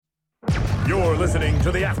You're listening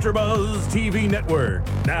to the AfterBuzz TV network,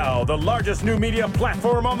 now the largest new media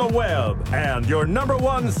platform on the web, and your number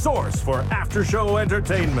one source for after-show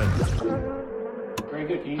entertainment. Very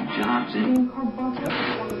good, Dean Johnson.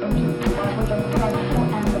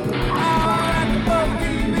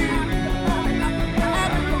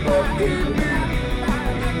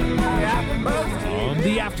 On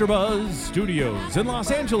the AfterBuzz Studios in Los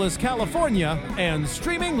Angeles, California, and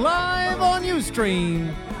streaming live on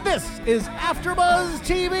Ustream, this is AfterBuzz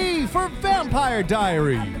TV for Vampire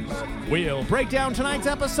Diaries. We'll break down tonight's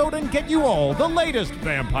episode and get you all the latest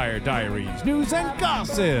Vampire Diaries news and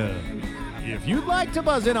gossip. If you'd like to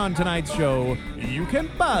buzz in on tonight's show, you can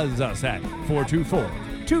buzz us at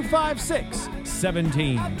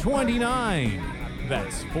 424-256-1729.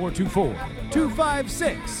 That's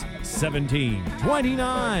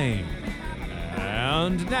 424-256-1729.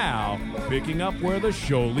 And now, picking up where the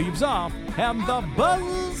show leaves off and the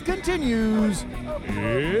buzz continues,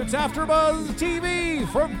 it's AfterBuzz TV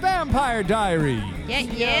for Vampire Diaries.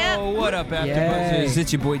 Yeah. Yo, what up, AfterBuzzers?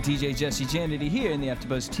 It's your boy DJ Jesse Janedy here in the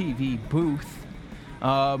AfterBuzz TV booth.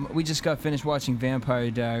 We just got finished watching Vampire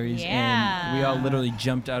Diaries, and we all literally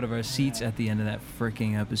jumped out of our seats at the end of that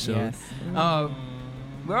freaking episode. Yes.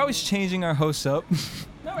 We're always changing our hosts up.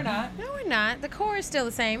 No, we're not. No, we're not. The core is still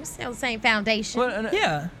the same. Still the same foundation. Well,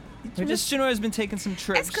 yeah. Mr. Nora's been taking some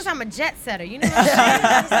trips. That's because I'm a jet setter. You know what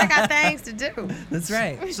I'm saying? I got things to do. That's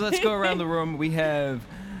right. So let's go around the room. We have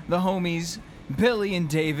the homies, Billy and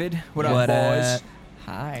David. What up, boys?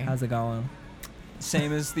 Hi. How's it going?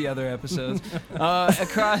 Same as the other episodes.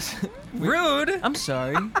 Across... Rude. I'm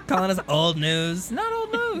sorry. Calling us old news. Not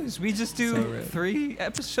old news. We just do 3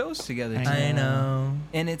 episodes together. I know.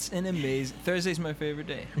 And it's an amazing... Thursday's my favorite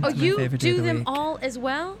day. Oh, you do them all as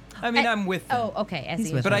well? I mean, I'm with them. Oh, okay.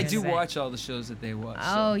 But I do watch all the shows that they watch.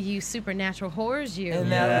 Oh, you supernatural whores, you.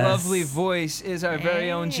 And that lovely voice is our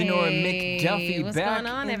very own Janora McDuffie. What's back going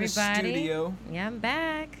on, in everybody? the studio. Yeah, I'm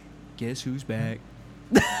back. Guess who's back?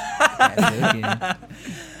 All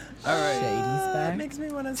right. Shady's back. That makes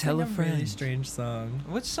me want to sing a really strange song.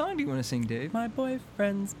 What song do you want to sing, Dave? My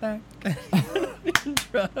boyfriend's back. In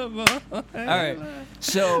trouble. All right.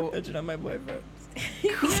 So. Bitching on my boyfriend.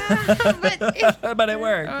 Yeah, but it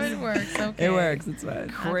works. Oh, it works. Okay. It works. It's fine.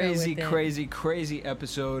 Crazy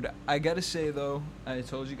episode. I gotta say though, I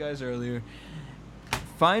told you guys earlier.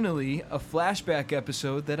 Finally, a flashback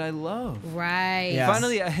episode that I love. Right. Yes.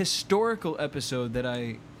 Finally, a historical episode that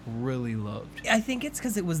I really loved. I think it's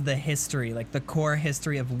because it was the history, like the core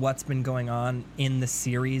history of what's been going on in the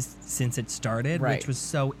series since it started, which was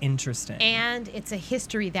so interesting. And it's a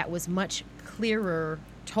history that was much clearer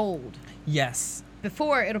told. Yes.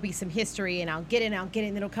 Before, it'll be some history, and I'll get in, and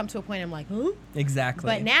then it'll come to a point I'm like, huh?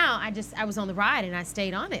 Exactly. But now, I was on the ride, and I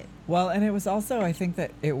stayed on it. Well, and it was also, I think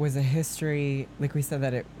that it was a history, like we said,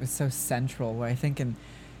 that it was so central, where I think in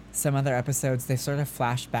some other episodes, they sort of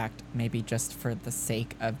flashbacked maybe just for the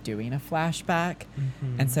sake of doing a flashback.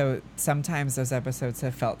 Mm-hmm. And so sometimes those episodes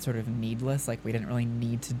have felt sort of needless, like we didn't really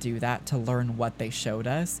need to do that to learn what they showed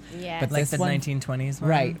us. Yeah. But like the 1920s one?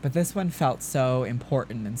 Right, but this one felt so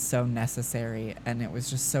important and so necessary, and it was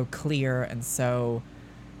just so clear and so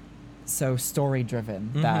story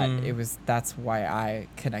driven that that's why I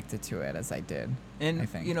connected to it as I did. And I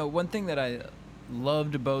think. you know, one thing that I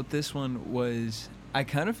loved about this one was I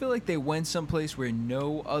kind of feel like they went someplace where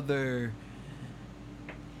no other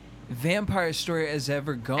vampire story has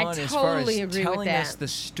ever gone, as far as telling us the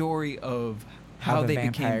story of how they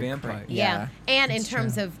became vampires. Yeah. And in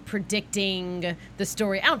terms of predicting the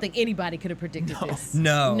story, I don't think anybody could have predicted this.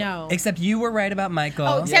 No. Except you were right about Michael.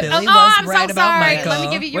 Oh, except Billy was I'm right so about sorry. Michael. Let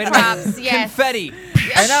me give you your props. Yes. Confetti.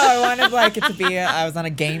 I know, I wanted like it to be I was on a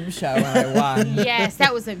game show and I won. Yes,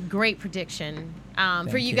 that was a great prediction.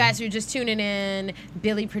 For you guys who are just tuning in,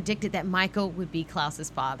 Billy predicted that Michael would be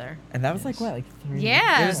Klaus's father. And that was like 3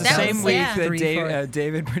 Yeah. It was the same week that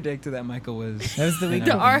David predicted that Michael was. That was the week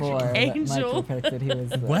the before Archangel. that Michael predicted he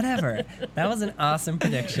was Whatever. That was an awesome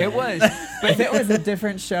prediction. It was. But if it was a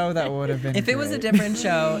different show, that would have been If it was a different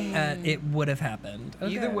show, it would have happened.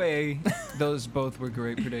 Okay. Either way, those both were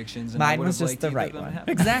great predictions. And Mine was just the right one.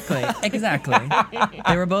 Exactly.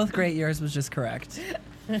 They were both great. Yours was just correct.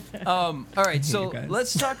 All right, so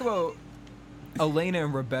let's talk about Elena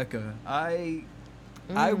and Rebekah. I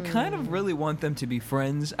kind of really want them to be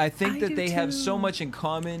friends. I think that they have so much in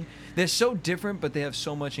common. They're so different, but they have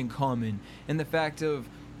so much in common. And the fact of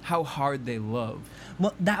how hard they love.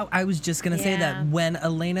 Well, I was just going to say that when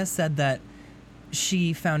Elena said that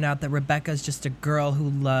she found out that Rebekah's just a girl who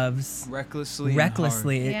loves recklessly.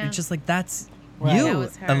 It's just like, that's Right. you, That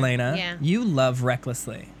was her. Elena. Yeah. You love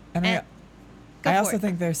recklessly. And I also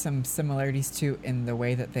think there's some similarities too in the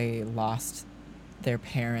way that they lost their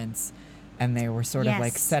parents, and they were sort of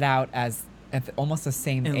like set out as at almost the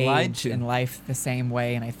same age in life, the same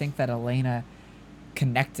way. And I think that Elena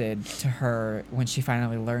connected to her when she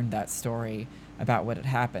finally learned that story about what had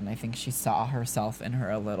happened. I think she saw herself in her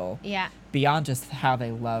a little. Yeah. Beyond just how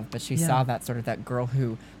they love, but she saw that sort of that girl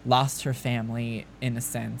who lost her family in a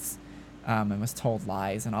sense, and was told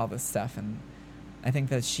lies and all this stuff. And I think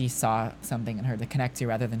that she saw something in her to connect to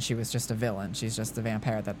rather than she was just a villain. She's just a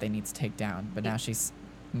vampire that they need to take down. But now she's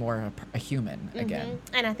more a human again.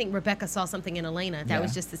 And I think Rebekah saw something in Elena that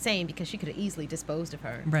was just the same, because she could have easily disposed of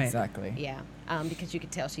her. Right. Exactly. Yeah. Because you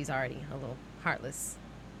could tell she's already a little heartless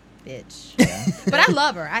bitch. Yeah. But I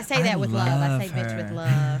love her. I say that with love. I say bitch with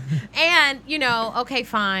love. And, you know, okay,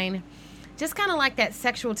 fine. Just kind of like that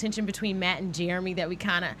sexual tension between Matt and Jeremy that we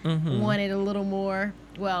kind of wanted a little more.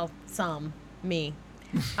 Well, me.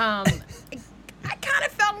 I kind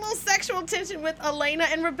of felt a little sexual tension with Elena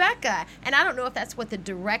and Rebekah. And I don't know if that's what the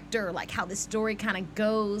director, like how the story kind of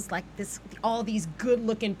goes, like this, all these good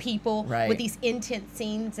looking people with these intense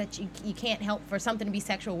scenes that you can't help for something to be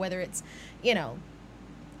sexual, whether it's, you know,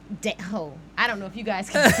 I don't know if you guys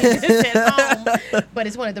can see this at home, but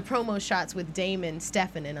it's one of the promo shots with Damon,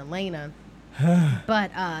 Stefan, and Elena.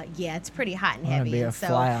 But yeah, it's pretty hot and heavy. And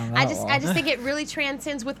so I just think it really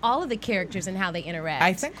transcends with all of the characters and how they interact.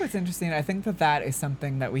 I think what's interesting, I think that is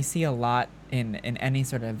something that we see a lot in any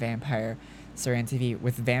sort of vampire story on TV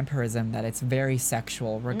with vampirism, that it's very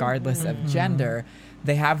sexual regardless of gender.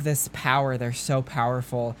 They have this power, they're so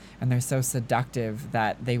powerful and they're so seductive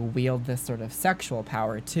that they wield this sort of sexual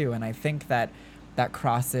power too. And I think that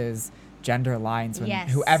crosses gender lines when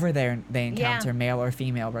whoever they encounter, male or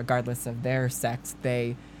female, regardless of their sex,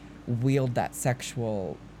 they wield that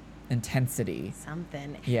sexual intensity.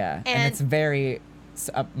 Yeah. And it's very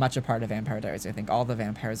much a part of Vampire Diaries. I think all the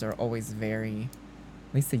vampires are always very,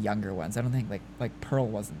 at least the younger ones. I don't think like Pearl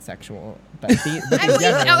wasn't sexual, but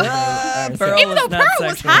the Pearl even though Pearl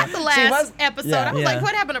was hot the last episode, I was like,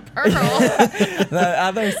 what happened to Pearl? The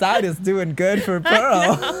other side is doing good for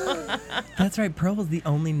Pearl. That's right. Pearl was the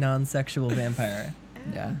only non-sexual vampire.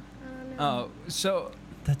 Yeah. Oh, so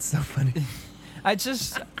that's so funny. I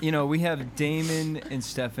just, we have Damon and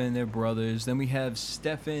Stefan, they're brothers. Then we have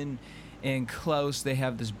Stefan and Klaus. They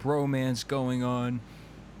have this bromance going on.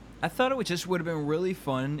 I thought it would have been really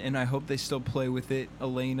fun, and I hope they still play with it.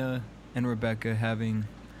 Elena and Rebekah having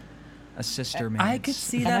a sister man. I could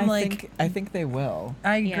see them I think they will.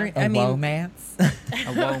 I agree. A womance.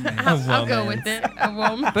 A womance. I'll go with it. A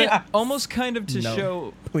womance. But almost kind of to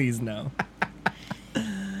show. Please no.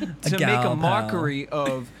 To make a mockery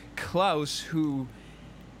of Klaus, who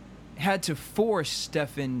had to force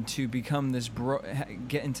Stefan to become this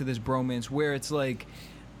get into this bromance, where it's like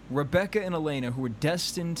Rebekah and Elena, who were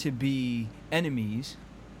destined to be enemies,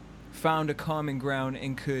 found a common ground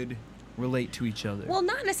and could relate to each other. Well,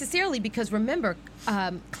 not necessarily, because remember,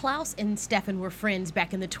 Klaus and Stefan were friends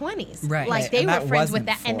back in the 20s. Right. Like they were friends with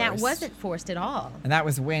that, and that wasn't forced at all. And that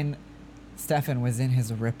was when Stefan was in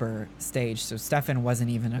his Ripper stage, so Stefan wasn't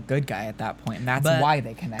even a good guy at that point, and that's why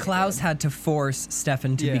they connected. Klaus had to force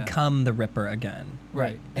Stefan to become the Ripper again.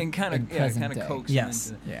 Right. And kind of coax him into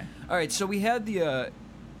it. Yeah. All right, so we had the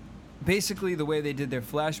basically the way they did their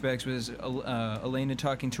flashbacks was Elena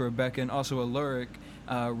talking to Rebekah, and also Alaric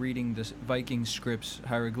reading the Viking scripts,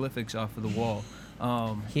 hieroglyphics off of the wall.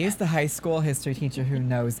 He's the high school history teacher who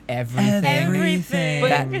knows everything. Everything.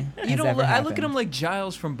 But I look at him like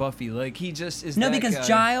Giles from Buffy. Like he just is. No, that because guy.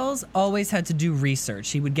 Giles always had to do research.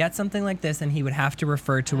 He would get something like this, and he would have to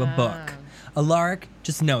refer to a book. Alaric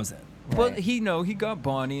just knows it. Right. Well, he got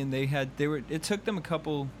Bonnie, and it took them a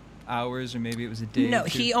couple hours, or maybe it was a day. No,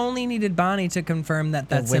 he only needed Bonnie to confirm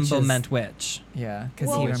that symbol meant witch. Yeah,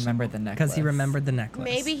 because he remembered the necklace. Because he remembered the necklace.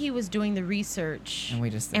 Maybe he was doing the research, and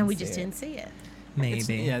we just didn't see it.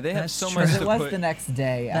 Maybe. They have so much to put. It was the next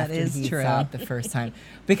day after he true. saw it the first time.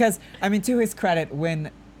 Because, I mean, to his credit,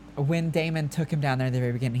 when Damon took him down there at the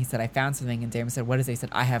very beginning, he said, I found something. And Damon said, what is it? He said,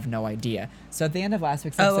 I have no idea. So at the end of last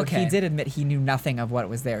week's episode, he did admit he knew nothing of what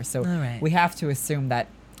was there. So we have to assume that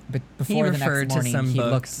before the next morning, he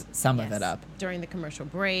looked some of it up. During the commercial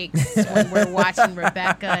breaks, when we're watching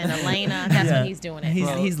Rebekah and Elena, that's when he's doing it.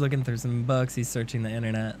 He's looking through some books. He's searching the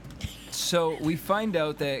internet. So we find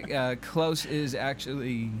out that Klaus is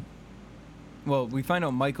actually... Well, we find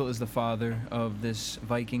out Michael is the father of this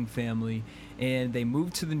Viking family, and they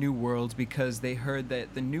moved to the New World because they heard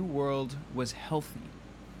that the New World was healthy.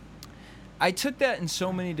 I took that in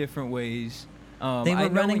so many different ways. They were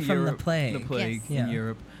running from the plague. The plague in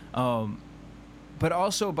Europe. But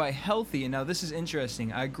also by healthy, and now this is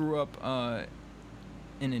interesting. I grew up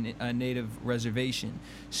in a native reservation.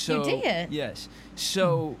 So You did? Yes.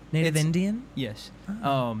 So Native Indian? Yes.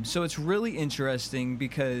 Oh. So it's really interesting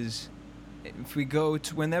because if we go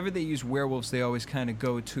to whenever they use werewolves, they always kind of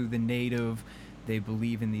go to the native. They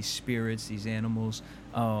believe in these spirits, these animals.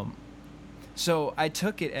 So I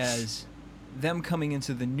took it as them coming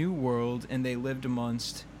into the new world, and they lived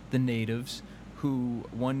amongst the natives, who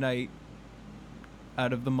one night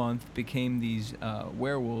out of the month became these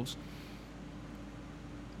werewolves.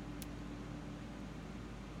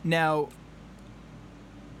 Now,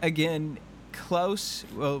 again, Klaus.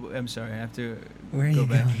 Well, I'm sorry, I have to go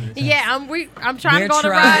back to this. Yeah, I'm trying to go on a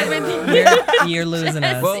ride with you. You're losing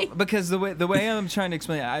us. Well, because the way I'm trying to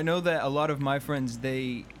explain it, I know that a lot of my friends,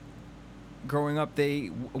 growing up,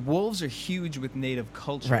 wolves are huge with native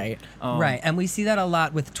culture. Right. Right, and we see that a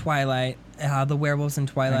lot with Twilight. The werewolves in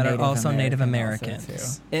Twilight are also Native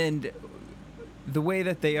Americans. And the way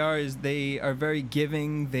that they are is they are very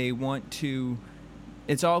giving. They want to...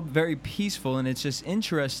 It's all very peaceful, and it's just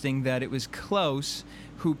interesting that it was Klaus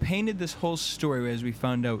who painted this whole story, as we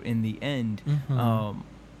found out in the end. Mm-hmm.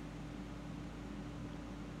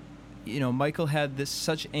 Michael had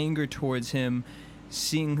such anger towards him,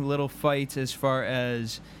 seeing little fights as far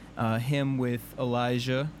as him with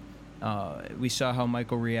Elijah. We saw how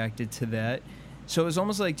Michael reacted to that. So it was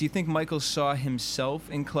almost like, do you think Michael saw himself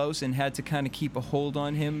in Klaus and had to kind of keep a hold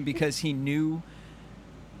on him because he knew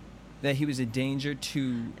that he was a danger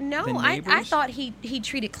to the neighbors? I thought he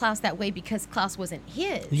treated Klaus that way because Klaus wasn't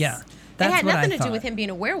his. Yeah. It had nothing to do with him being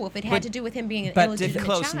a werewolf. It had to do with him being an illegitimate did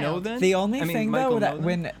Klaus child. know then? The only thing, Michael though, that know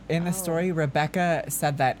when in the story, Rebekah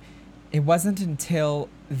said that it wasn't until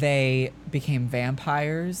they became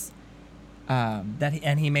vampires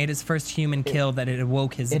and he made his first human kill that it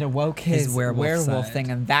awoke his werewolf side. thing,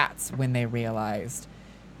 and that's when they realized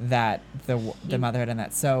that the mother had done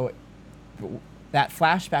that. So that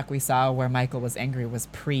flashback we saw where Michael was angry was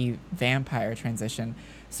pre-vampire transition.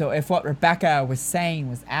 So if what Rebekah was saying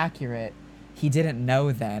was accurate, he didn't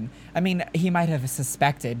know then. I mean, he might have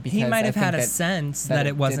suspected because he might have had a sense that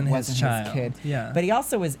it wasn't his child. Kid. Yeah. But he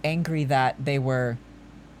also was angry that they were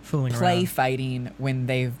fooling play around. fighting when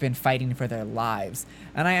they've been fighting for their lives.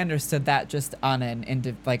 And I understood that just on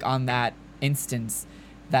on that instance,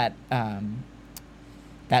 that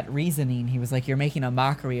reasoning. He was like, you're making a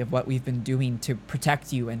mockery of what we've been doing to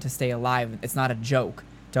protect you and to stay alive. It's not a joke.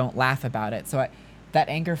 Don't laugh about it. So that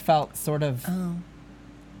anger felt sort of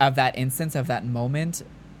of that instance, of that moment,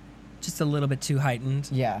 just a little bit too heightened.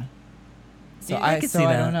 Yeah. So I could see that.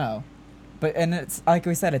 I don't know. But and it's like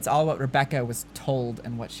we said, it's all what Rebekah was told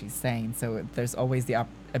and what she's saying. So there's always the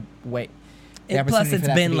way. Plus, it's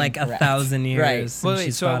been like 1,000 years. Right. Since Wait,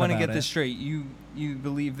 she's so I want to get this straight. You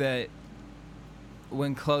believe that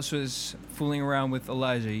when Klaus was fooling around with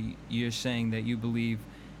Elijah, you're saying that you believe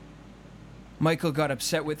Michael got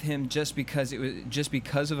upset with him just because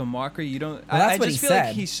of a mockery? You don't. Well, that's I what just he feel said.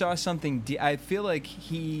 like he saw something. I feel like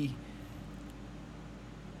he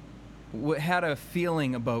had a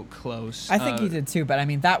feeling about Klaus. I think he did too, but I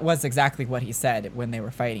mean, that was exactly what he said when they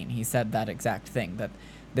were fighting. He said that exact thing, that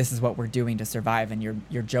this is what we're doing to survive, and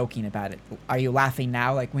you're joking about it. Are you laughing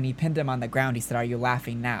now? Like when he pinned him on the ground, he said, "Are you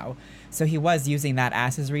laughing now?" So he was using that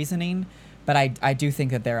as his reasoning, but I do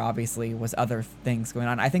think that there obviously was other things going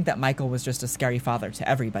on. I think that Michael was just a scary father to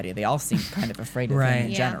everybody. They all seemed kind of afraid of him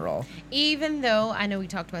in general. Even though, I know we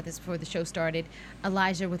talked about this before the show started,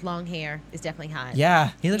 Elijah with long hair is definitely hot.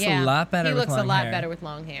 Yeah. He looks a lot better with long hair. He looks a lot better with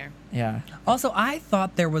long hair. Yeah. Also, I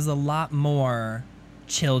thought there was a lot more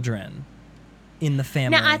children in the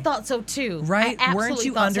family. Now, I thought so too. Right? Weren't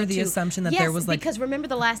you under the too. assumption that yes, there was like... because remember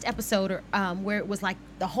the last episode where it was like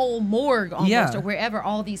the whole morgue almost, or wherever,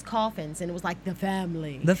 all these coffins, and it was like the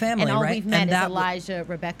family. The family, and all right? we've met And is that Elijah,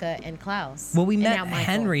 Rebekah, and Klaus. Well, we and met now Michael.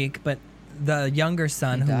 Henrik, but the younger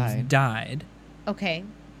son who died. Okay.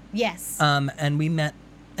 Yes. And we met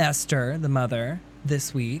Esther, the mother,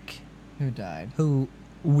 this week. Who died? Who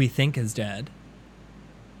we think is dead.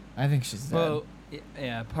 I think she's dead. Well,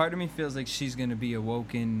 yeah, part of me feels like she's going to be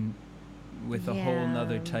awoken with a whole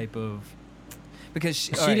nother type of... Because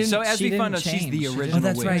she didn't, so as we found out, she's the original Oh,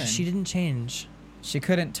 that's witch. right. She didn't change. She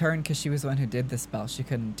couldn't turn because she was the one who did the spell. She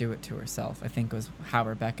couldn't do it to herself, I think was how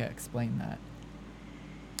Rebekah explained that.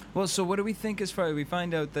 Well, so what do we think as far as we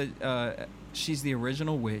find out that she's the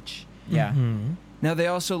original witch? Yeah. Mm-hmm. Now, they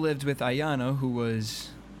also lived with Ayana, who was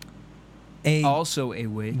also a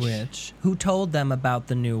witch. Who told them about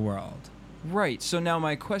the new world. Right. So now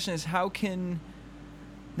my question is, how can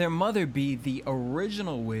their mother be the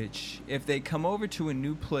original witch if they come over to a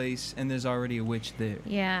new place and there's already a witch there?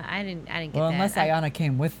 Yeah, I didn't get well, that. unless Ayana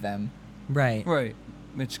came with them. Right. Right.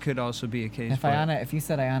 which could also be a case. If you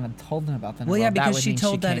said Ayana told them about the well, yeah, that because would she mean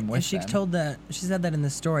told that came with she them. told that she said that in the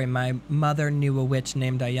story. My mother knew a witch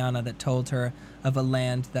named Ayana that told her of a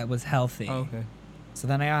land that was healthy. Oh, okay. So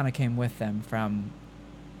then Ayana came with them from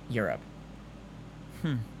Europe.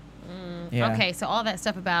 Yeah. Okay, so all that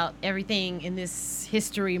stuff about everything in this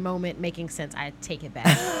history moment making sense, I take it back.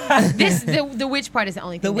 The witch part is the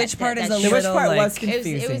only thing. The witch part is a The little witch part like, was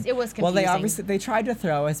confusing. It was confusing. Well, they tried to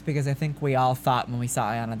throw us because I think we all thought when we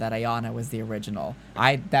saw Ayana that Ayana was the original.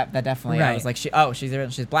 That definitely. I was like, she's the original.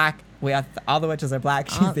 She's black. All the witches are black.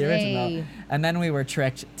 She's the original. Hey. And then we were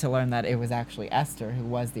tricked to learn that it was actually Esther who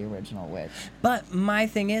was the original witch. But my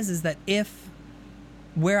thing is that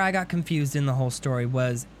where I got confused in the whole story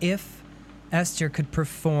was if Esther could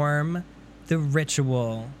perform the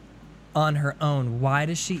ritual on her own, why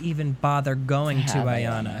does she even bother going to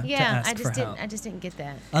Ayana to ask for help? I just didn't get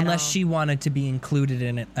that. Unless she wanted to be included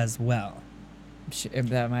in it as well.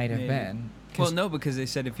 That might have been. Well, no, because they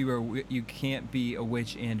said if you can't be a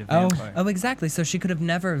witch and a vampire. Oh, exactly. So she could have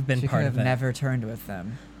never been part of it. She could have never turned with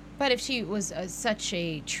them. But if she was such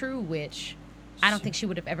a true witch, I don't think she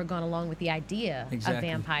would have ever gone along with the idea of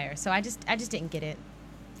vampire. So I just didn't get it.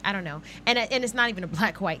 I don't know. And it's not even a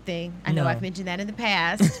black-white thing. I know I've mentioned that in the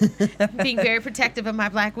past, being very protective of my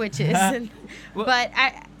black witches. But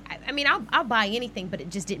I mean, I'll buy anything, but it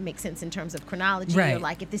just didn't make sense in terms of chronology. Or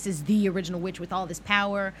like, if this is the original witch with all this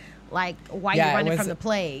power, like, why are you running from the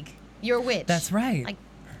plague? You're a witch. That's right. Like,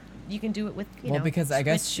 you can do it with, well, because I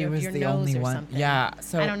guess she was the only one. Something. Yeah,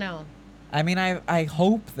 so I don't know. I mean, I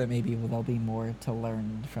hope that maybe there'll be more to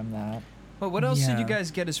learn from that. Well, what else did you guys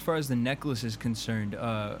get as far as the necklace is concerned?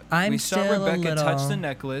 We saw Rebekah touch the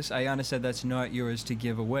necklace. Ayana said that's not yours to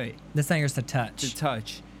give away. That's not yours to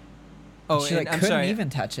touch. Oh, she couldn't even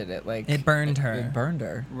touch it. It burned her. It burned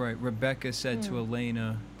her. Right. Rebekah said to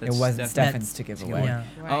Elena that it wasn't Stefan's to give away. Yeah.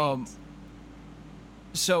 Right.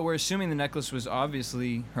 So we're assuming the necklace was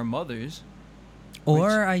obviously her mother's, or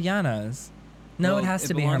Ayana's. No, it has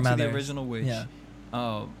to be her mother's. To the original witch. Yeah.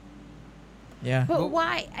 Yeah. But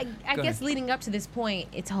why? I guess leading up to this point,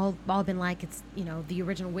 it's all been like, it's, the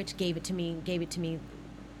original witch gave it to me.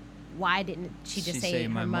 Why didn't she just say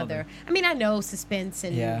her mother? I mean, I know suspense,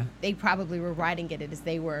 and they probably were writing it as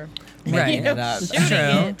they were shooting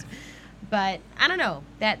it. But I don't know.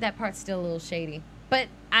 That part's still a little shady. But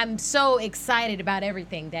I'm so excited about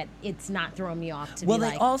everything that it's not throwing me off.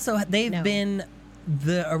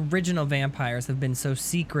 The original vampires have been so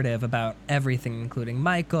secretive about everything, including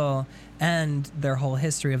Michael and their whole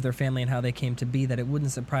history of their family and how they came to be, that it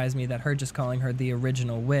wouldn't surprise me that her just calling her the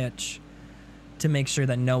original witch to make sure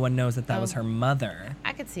that no one knows that was her mother.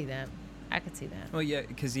 I could see that. Well, yeah,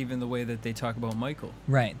 because even the way that they talk about Michael.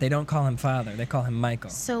 Right. They don't call him father. They call him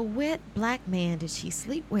Michael. So what black man did she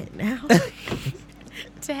sleep with now?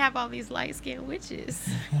 To have all these light-skinned witches.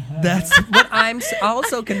 That's what I'm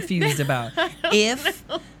also confused about. If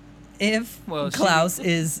Klaus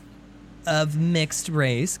is of mixed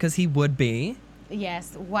race, because he would be.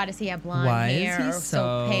 Yes. Why does he have blonde hair? Why is he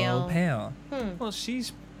so pale? Well, she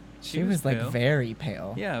was like very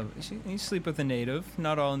pale. Yeah, you sleep with a native.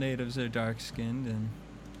 Not all natives are dark-skinned,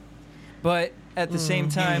 but at the same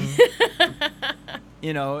time,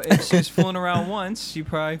 if she was fooling around once, she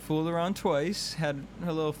probably fooled around twice, had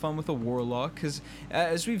a little fun with a warlock. Because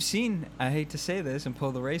as we've seen, I hate to say this and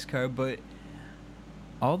pull the race card, but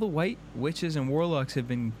all the white witches and warlocks have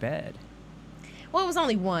been bad. Well, it was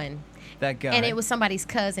only one. That guy. And it was somebody's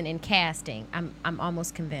cousin in casting. I'm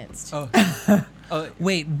almost convinced. Oh.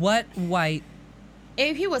 Wait, what white?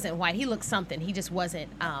 He wasn't white. He looked something. He just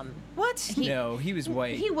wasn't. What? No, he was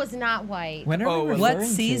white. He was not white. What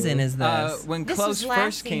season is this? When Klaus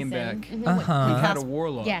first came back, Mm-hmm. he had a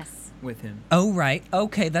warlock with him. Oh, right.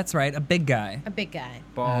 Okay, that's right. A big guy.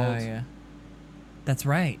 Bald. Oh, yeah. That's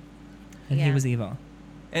right. And he was evil.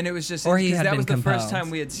 And it was just... Or he had that been was the compelled. first time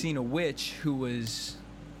we had seen a witch who was...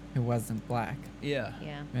 Who wasn't black. Yeah.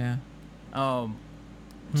 Yeah.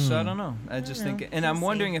 So I don't know. I just think... And I'm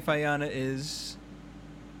wondering if Ayana is...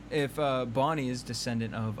 If Bonnie is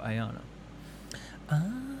descendant of Ayana.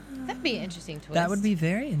 That'd be an interesting twist. That would be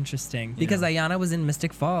very interesting. Because Ayana was in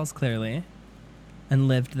Mystic Falls, clearly. And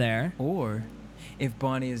lived there. Or if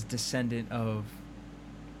Bonnie is descendant of...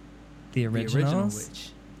 The original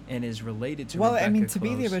witch. And is related to Well, Rebekah I mean, to Klaus.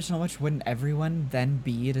 be the original witch, wouldn't everyone then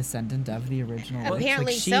be a descendant of the original witch?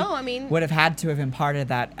 Apparently she so. I mean... would have had to have imparted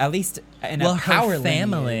that, at least in a power her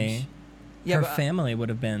family... lineage. Her family would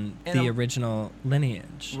have been the original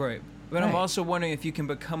lineage. Right. But I'm also wondering if you can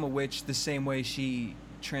become a witch the same way she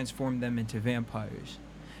transformed them into vampires.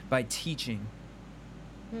 By teaching.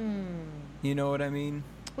 You know what I mean?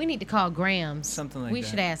 We need to call Grams. Something like we that.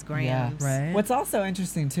 should ask Grams. Right. What's also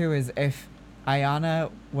interesting too is if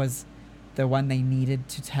Ayanna was the one they needed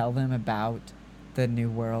to tell them about the new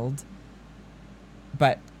world,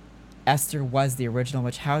 but Esther was the original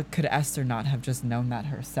witch, how could Esther not have just known that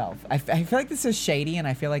herself? I feel like this is shady, and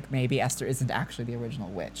I feel like maybe Esther isn't actually the original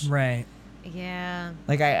witch. Right. Yeah.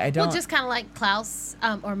 Like I don't. Well, just kind of like Klaus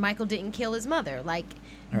or Michael didn't kill his mother. Like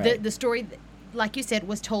Right. the story, like you said,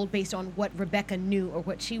 was told based on what Rebekah knew or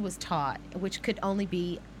what she was taught, which could only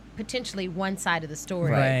be potentially one side of the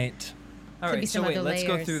story. Right. All Could be right, so some wait, other let's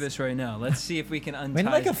go layers. through this right now. Let's see if we can untie. we need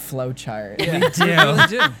like a flow chart. Yeah, We do. we really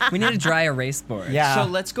do. We need a dry erase board. Yeah. So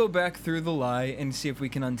let's go back through the lie and see if we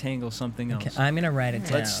can untangle something else. Okay, I'm gonna write it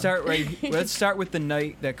down. Let's start Let's start with the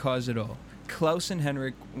night that caused it all. Klaus and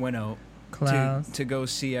Henrik went out Klaus. to go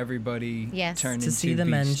see everybody Yes. turn to into see the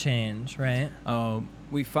men beasts. change, right?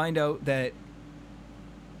 We find out that.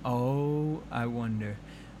 Oh, I wonder.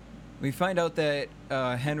 We find out that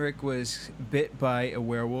Henrik was bit by a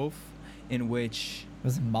werewolf, in which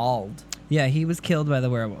Was mauled. Yeah, he was killed by the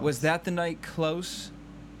werewolf. was that the night Klaus.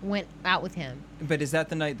 Went out with him. But is that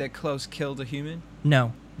the night that Klaus killed a human?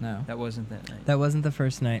 No, No. That wasn't that night. that wasn't the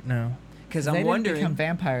first night. No. Because They I'm didn't wondering. become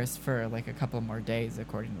vampires for like a couple more days,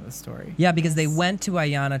 according to the story. Yeah, because they went to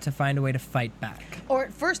Ayanna to find a way to fight back. Or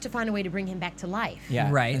at first to find a way to bring him back to life. Yeah.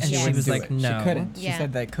 Right, and she wouldn't was do like, it. no. She couldn't. She Yeah.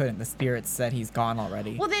 said they couldn't. The spirits said he's gone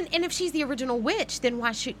already. Well, then, and if she's the original witch, then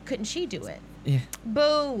why couldn't she do it? Yeah.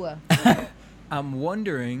 Boo. I'm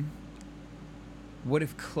wondering. What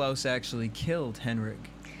if Klaus actually killed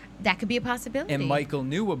Henrik, That could be a possibility. and Michael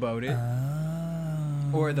knew about it,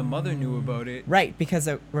 or the mother knew about it? Right, because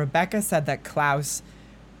Rebekah said that Klaus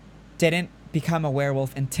didn't become a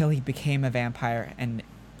werewolf until he became a vampire and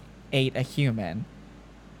ate a human.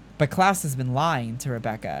 But Klaus has been lying to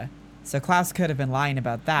Rebekah. So Klaus could have been lying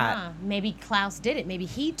about that. Huh. Maybe Klaus did it. Maybe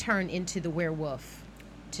he turned into the werewolf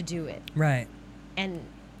to do it. Right. And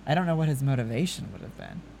I don't know what his motivation would have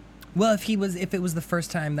been. Well, if it was the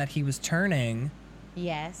first time that he was turning,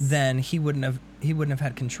 yes. then he wouldn't have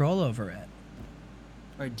had control over it.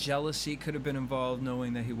 Or jealousy could have been involved,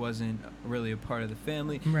 knowing that he wasn't really a part of the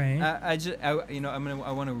family. Right. I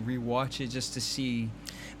want to rewatch it just to see.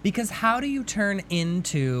 Because how do you turn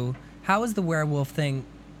into? How is the werewolf thing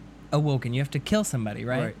awoken? You have to kill somebody,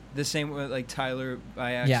 right? The same way like Tyler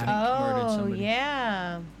by accident murdered Oh, somebody.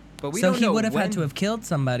 yeah. But we So don't he know would have had when- to have killed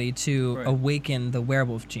somebody to Right. awaken the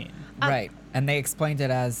werewolf gene. Right. And they explained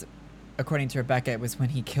it as, according to Rebekah, it was when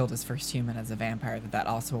he killed his first human as a vampire that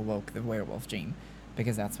also awoke the werewolf gene.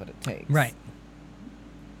 Because that's what it takes. Right.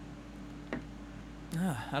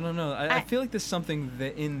 I don't know. I feel like there's something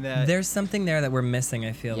in that. There's something there that we're missing,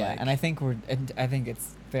 I feel Yeah, like. and I think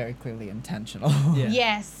it's very clearly intentional. Yeah.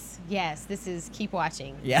 Yes. This is keep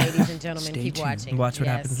watching, Yeah. ladies and gentlemen. Stay Keep tuned. watching. Watch what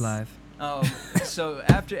Yes. happens live. So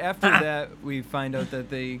after that, we find out that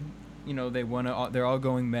they're all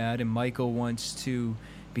going mad, and Michael wants to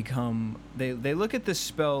become. They look at the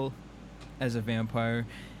spell as a vampire,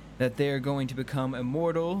 that they are going to become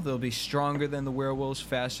immortal. They'll be stronger than the werewolves,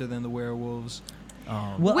 faster than the werewolves.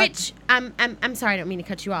 Well, Which I'm sorry, I don't mean to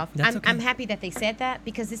cut you off. That's okay. I'm happy that they said that,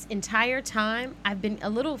 because this entire time I've been a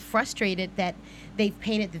little frustrated that they've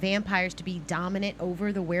painted the vampires to be dominant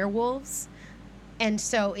over the werewolves. And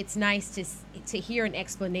so it's nice to hear an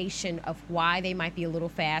explanation of why they might be a little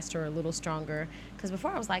faster or a little stronger. Because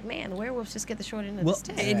before I was like, man, the werewolves just get the short end of the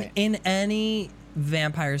stick. in any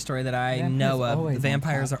vampire story that I Vampires know of, always the on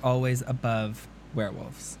vampires top. are always above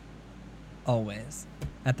werewolves. Always.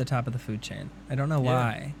 At the top of the food chain. I don't know Yeah.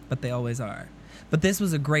 why, but they always are. But this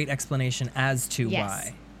was a great explanation as to Yes.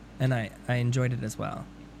 why. And I enjoyed it as well.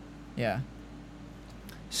 Yeah.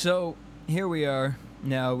 So here we are.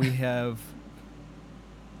 Now we have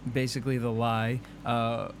basically the lie.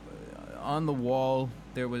 On the wall,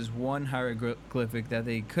 there was one hieroglyphic that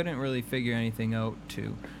they couldn't really figure anything out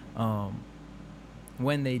to.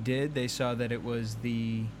 When they did, they saw that it was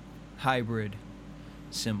the hybrid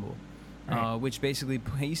symbol, Right. which basically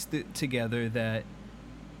pieced it together that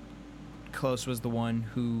Klaus was the one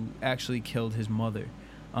who actually killed his mother.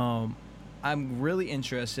 I'm really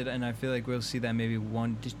interested, and I feel like we'll see that maybe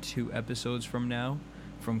 1 to 2 episodes from now,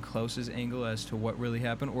 from Klaus's angle as to what really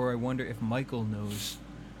happened, or I wonder if Michael knows.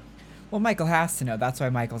 Well, Michael has to know. That's why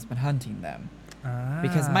Michael's been hunting them.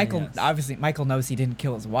 Because Yes. obviously, Michael knows he didn't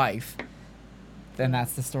kill his wife. Then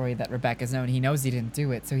that's the story that Rebekah's known. He knows he didn't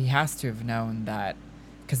do it, so he has to have known that.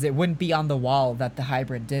 Because it wouldn't be on the wall that the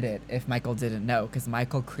hybrid did it if Michael didn't know. Because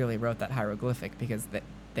Michael clearly wrote that hieroglyphic because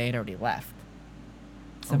they had already left.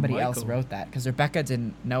 Somebody else Michael. wrote that. Because Rebekah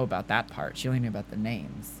didn't know about that part. She only knew about the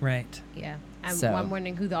names. Right. Yeah. So- I'm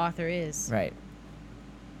wondering who the author is. Right.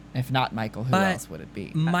 If not Michael, who But else would it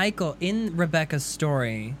be? Michael, in Rebekah's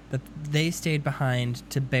story, that they stayed behind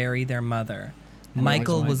to bury their mother. And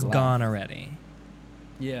Michael was Michael gone left. already.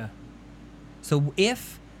 Yeah. So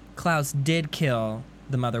if Klaus did kill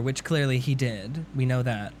the mother, which clearly he did, we know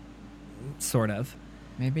that, sort of.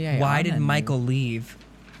 Maybe Why did Ayana knew. Michael leave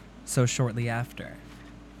so shortly after?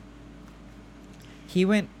 He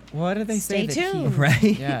went. What did they say? Stay that tuned. Right?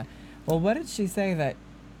 Yeah. Well, what did she say that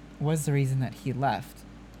was the reason that he left?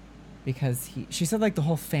 Because she said like the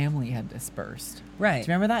whole family had dispersed. Right.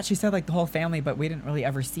 Do you remember that? She said like the whole family, but we didn't really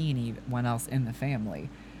ever see anyone else in the family.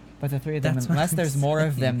 But the three of them, That's what unless I'm there's more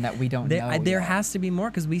of saying. them that we don't know. There yet. has to be more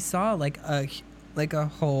because we saw like a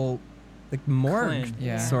whole morgue Clan.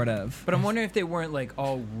 Yeah. sort of. But I'm wondering if they weren't like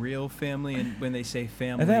all real family, and when they say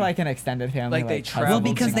family, Are they like an extended family? Like they cousins? Well, traveled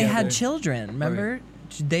because they had together. children. Remember,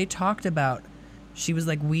 they talked about. She was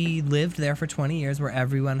like, we lived there for 20 years, where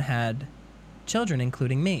everyone had children,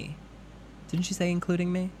 including me. Didn't she say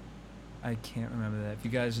including me? I can't remember that. If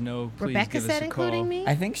you guys know, please Rebekah give us said a call. including me?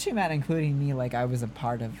 I think she meant including me. Like I was a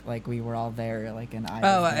part of. Like we were all there. Like and I.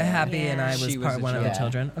 Oh, was there. Happy and I She was was part a one of the child.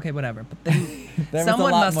 children. Okay, whatever. But then There was a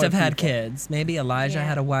someone lot must more have had people. kids. Maybe Elijah Yeah.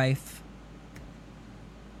 had a wife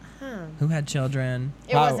Huh. who had children.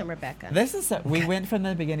 It Wow. wasn't Rebekah. This is we went from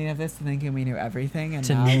the beginning of this to thinking we knew everything, and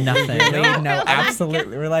To now nothing. we really No. know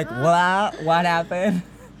absolutely. We're like, what happened?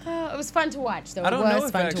 It was fun to watch, though. I don't it know was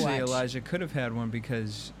if fun actually to watch. Elijah could have had one,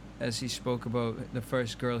 because as he spoke about, the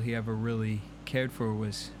first girl he ever really cared for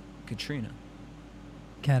was Katrina.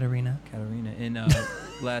 Katerina. In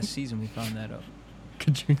last season, we found that out.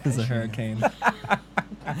 Katrina's a hurricane.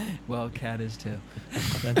 Well, Kat is too.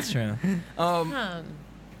 That's true.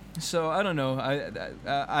 So I don't know.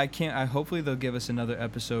 I can't. Hopefully they'll give us another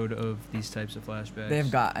episode of these types of flashbacks.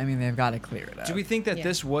 They've got to clear it up. Do we think that Yeah.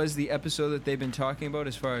 this was the episode that they've been talking about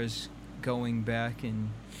as far as going back and?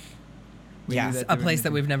 we knew Yes. that A they were place gonna that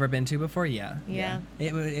do- we've never been to before? Yeah. Yeah.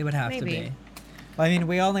 It would have to Maybe. be. I mean,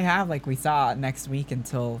 we only have like we saw next week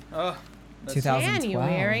until Oh, let's 2012.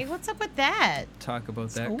 January. What's up with that? talk about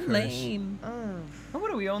that So curse. lame. Oh. Oh,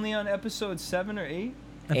 what are we only on episode 7 or 8?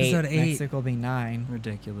 Episode 8. Next week will be 9.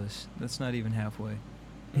 Ridiculous. That's not even halfway.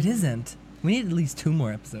 It isn't. We need at least 2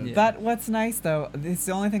 more episodes. Yeah. But what's nice though, this is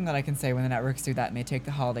the only thing that I can say when the networks do that and they take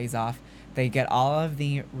the holidays off, they get all of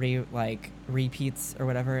the repeats or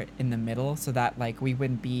whatever in the middle, so that like we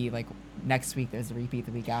wouldn't be like next week there's a repeat,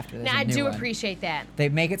 the week after there's Now, a I new do one. appreciate that. They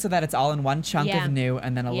make it so that it's all in one chunk Yeah. of new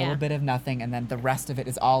and then a Yeah. little bit of nothing, and then the rest of it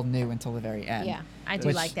is all new until the very end. Yeah, I do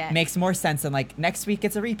Which like that. makes more sense than like next week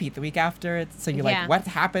it's a repeat, the week after it's so you're Yeah. like, what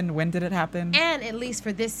happened? When did it happen? And at least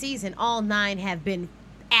for this season, all 9 have been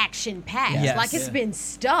action packed. Yes. Like it's Yeah. been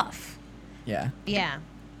stuff. Yeah. Yeah.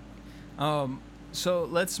 So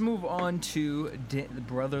let's move on to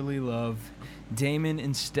brotherly love, Damon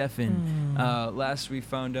and Stefan. Last we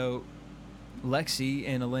found out Lexi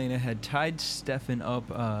and Elena had tied Stefan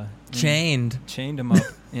up, Chained. chained him up,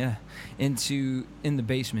 yeah, in the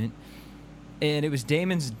basement, and it was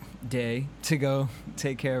Damon's day to go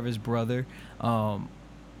take care of his brother,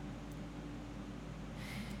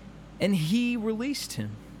 and he released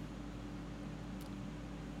him.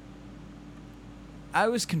 I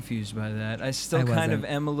was confused by that. I still I kind of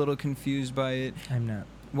wasn't. am a little confused by it. I'm not.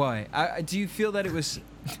 Why? Do you feel that it was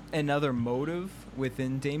another motive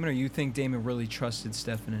within Damon, or you think Damon really trusted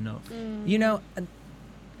Stefan enough? You know,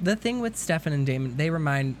 the thing with Stefan and Damon,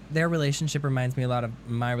 their relationship reminds me a lot of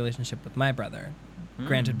my relationship with my brother.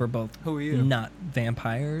 Granted, we're both Who are you? not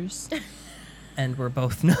vampires, and we're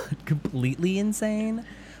both not completely insane.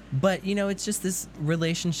 But, you know, it's just this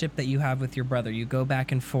relationship that you have with your brother. You go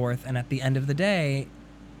back and forth, and at the end of the day,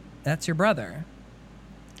 that's your brother.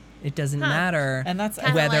 It doesn't matter And that's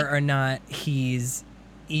Kinda whether like- or not he's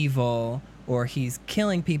evil or he's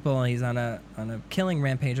killing people, he's on a killing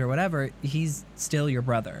rampage or whatever, he's still your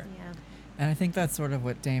brother. Yeah. And I think that's sort of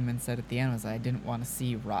what Damon said at the end was I didn't want to see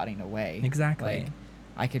you rotting away. Exactly. Like,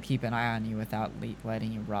 I could keep an eye on you without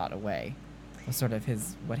letting you rot away. Was sort of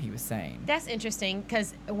what he was saying. That's interesting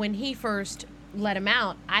because when he first let him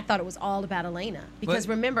out, I thought it was all about Elena. Because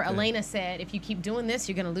But- remember, Okay. Elena said, if you keep doing this,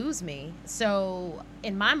 you're going to lose me. So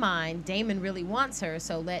in my mind, Damon really wants her.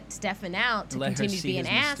 So let Stefan out to Let her continue to see be an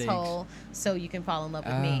his mistakes. asshole so you can fall in love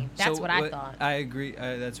with me. Oh. That's So what I thought. I agree.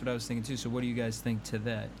 That's what I was thinking too. So what do you guys think to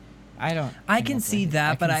that? I don't. I think can that's see why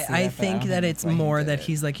that, but can see I but think don't that that's it's why he more did that it.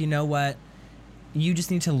 he's like, you know what? You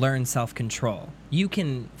just need to learn self-control. You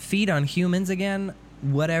can feed on humans again,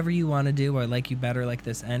 whatever you want to do. I like you better like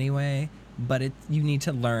this anyway, but you need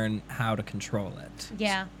to learn how to control it.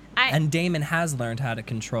 Yeah. And Damon has learned how to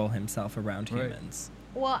control himself around Right. humans.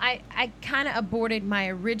 Well, I kind of aborted my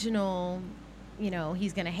original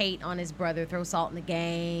he's going to hate on his brother, throw salt in the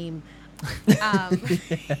game.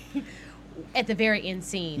 At the very end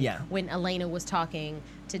scene, when Elena was talking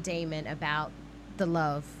to Damon about the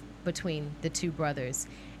love between the two brothers.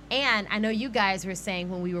 And I know you guys were saying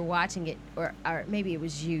when we were watching it, or maybe it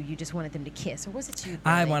was you just wanted them to kiss, or was it you, Billy?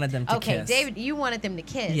 I wanted them to kiss. Okay, David, you wanted them to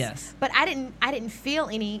kiss. Yes. But I didn't feel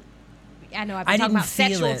any. I know I've been talking about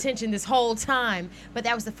sexual tension this whole time, but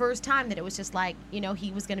that was the first time that it was just like,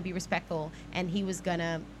 he was going to be respectful, and he was going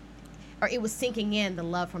to, or it was sinking in the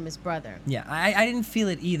love from his brother. Yeah, I didn't feel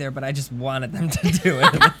it either, but I just wanted them to do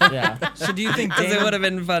it. Yeah. So do you think Because it would have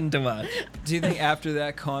been fun to watch. Do you think after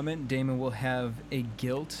that comment, Damon will have a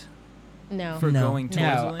guilt No. for going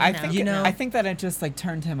towards No, Elena? I think that it just like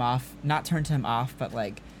not turned him off, but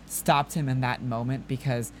like stopped him in that moment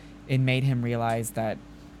because it made him realize that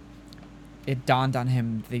it dawned on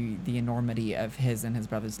him the enormity of his and his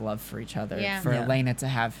brother's love for each other. Yeah. For Elena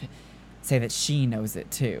to say that she knows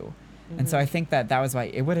it too. And so I think that was why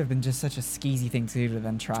it would have been just such a skeezy thing to do to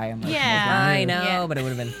then try and like. I know, but it would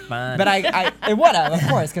have been fun. But it would have, of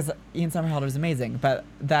course, because Ian Somerhalder is amazing. But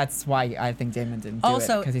that's why I think Damon didn't do it,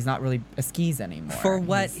 because he's not really a skis anymore. For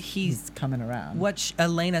what he's coming around. What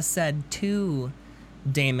Elena said to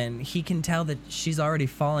Damon, he can tell that she's already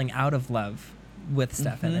falling out of love with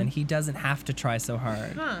Stefan, and he doesn't have to try so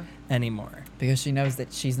hard anymore. Because she knows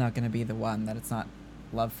that she's not going to be the one, that it's not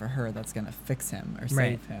love for her that's going to fix him or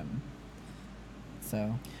save him.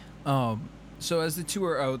 So as the two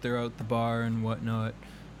are out, they're out the bar and whatnot,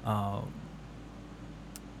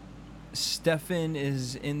 Stefan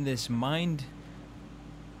is in this mind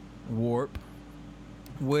warp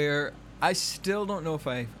where I still don't know if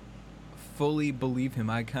I fully believe him.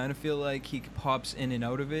 I kind of feel like he pops in and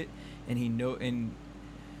out of it, and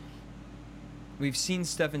we've seen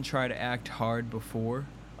Stefan try to act hard before.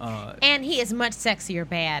 And he is much sexier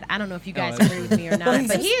bad. I don't know if you guys agree with me or not,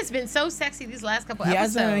 but he has been so sexy these last couple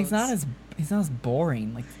episodes. He's not as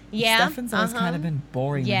boring. Like Stefan's always kind of been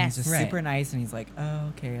boring. Yes, he's just super nice, and he's like, "Oh,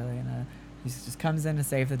 okay, Elena." He just comes in to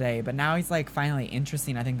save the day. But now he's like finally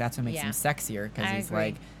interesting. I think that's what makes him sexier, because he's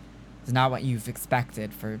like, it's not what you've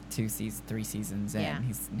expected for 3 seasons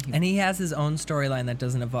in. And he has his own storyline that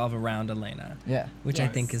doesn't evolve around Elena. Yeah, which I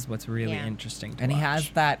think is what's really interesting to watch. He has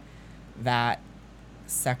that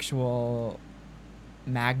sexual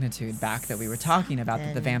magnitude back that we were talking about,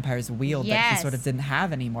 that the vampires wield, that he sort of didn't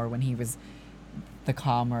have anymore when he was the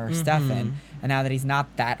calmer Stefan. And now that he's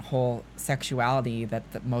not, that whole sexuality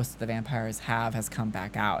that most of the vampires has come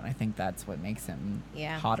back out. And I think that's what makes him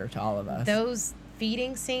hotter to all of us. Those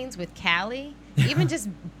feeding scenes with Callie, even just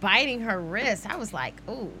biting her wrist, I was like,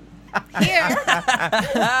 ooh, here.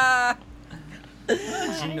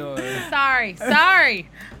 Sorry.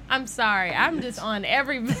 I'm sorry. I'm just on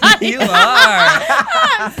everybody. You are.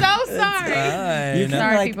 I'm so sorry. You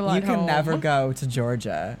can never go to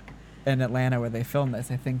Georgia in Atlanta where they film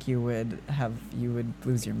this. I think you would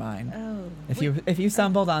lose your mind. Oh. If you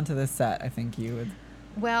stumbled onto this set, I think you would.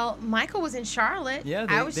 Well, Michael was in Charlotte. Yeah,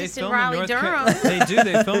 I was just in Raleigh, Durham. They do.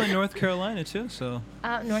 They film in North Carolina too. So.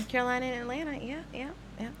 North Carolina and Atlanta. Yeah.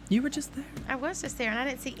 You were just there. I was just there, and I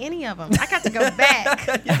didn't see any of them. I got to go back.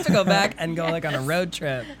 You have to go back and go like on a road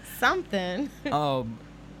trip. Something.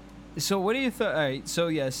 So what do you think? All right. So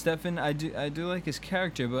yeah, Stefan, I do like his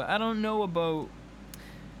character, but I don't know about.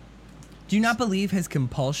 Do you not believe his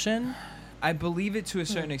compulsion? I believe it to a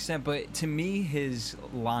certain extent, but to me, his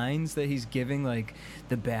lines that he's giving, like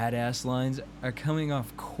the badass lines, are coming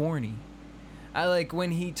off corny. I like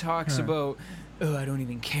when he talks about, "Oh, I don't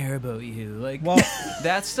even care about you." Like,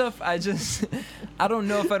 that stuff, I don't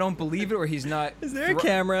know if I don't believe it or he's not. Is there a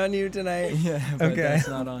camera on you tonight? Yeah, but that's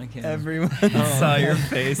not on camera. Everyone saw your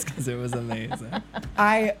face because it was amazing.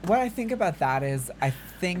 What I think about that is, I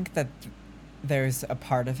think that there's a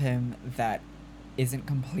part of him that isn't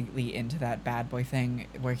completely into that bad boy thing,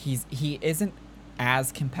 where he isn't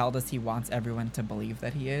as compelled as he wants everyone to believe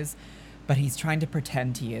that he is, but he's trying to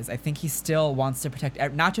pretend he is. I think he still wants to protect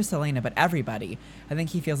not just Elena, but everybody. I think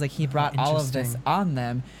he feels like he brought all of this on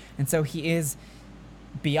them, and so he is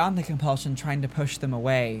beyond the compulsion trying to push them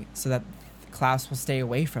away so that Klaus will stay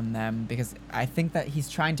away from them, because I think that he's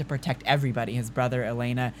trying to protect everybody, his brother,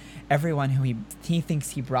 Elena, everyone who he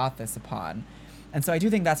thinks he brought this upon. And so I do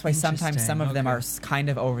think that's why sometimes some of them are kind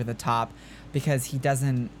of over the top, because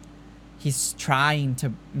he's trying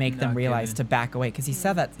to make them realize to back away, because he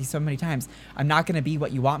said that so many times, I'm not going to be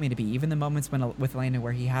what you want me to be. Even the moments with Elena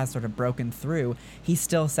where he has sort of broken through, he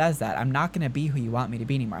still says that, I'm not going to be who you want me to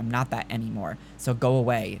be anymore. I'm not that anymore. So go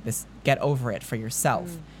away. Get over it for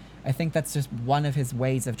yourself. I think that's just one of his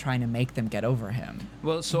ways of trying to make them get over him.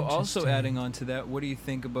 Well, so also adding on to that, what do you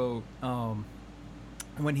think about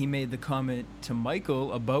when he made the comment to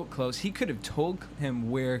Michael about Klaus, he could have told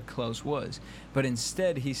him where Klaus was, but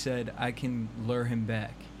instead he said, I can lure him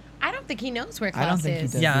back. I don't think he knows where I don't Klaus think he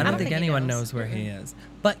is. does. Yeah, I I don't don't think he anyone knows where he is.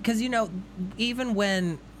 But because, even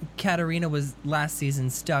when Katarina was last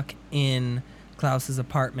season stuck in Klaus's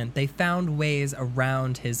apartment, they found ways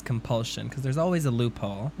around his compulsion because there's always a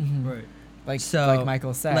loophole. Right. Like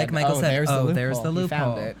Michael said. Like Michael said, there's the loophole. He found He it.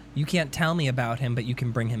 found it. You can't tell me about him, but you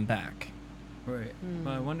can bring him back. Right.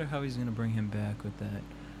 Well, I wonder how he's going to bring him back with that.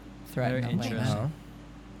 Threaten Very Elena. interesting. Well,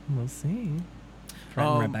 we'll see.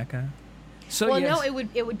 Threaten Rebekah. So Well, yes, no,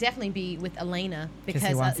 it would definitely be with Elena because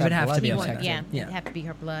he wants It would that have blood to be he Elena. want, protected. yeah, Yeah. it'd have to be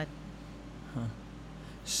her blood.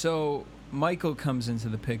 So Michael comes into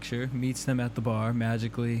the picture, meets them at the bar,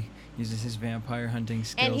 magically uses his vampire hunting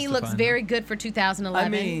skills. And he to looks find very them. good for 2011. I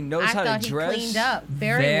mean, knows how to thought dress. he cleaned up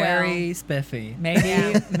very well. spiffy.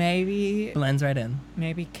 Maybe Blends right in.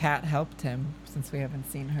 maybe Kat helped him since we haven't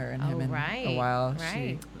seen her and him Oh, in right, a while.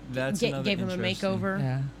 right. That's another Gave him a interesting- makeover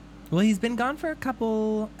Yeah. Well, he's been gone for a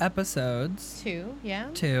couple episodes too. Yeah.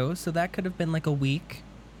 too, so that could have been like a week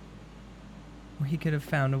where he could have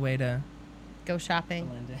found a way to Go shopping.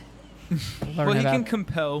 blend in. Learn Well, he about- can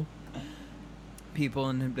compel people,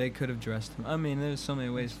 and they could have dressed him. I mean, there's so many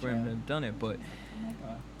ways for him to have done it, but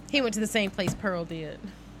He went to the same place Pearl did.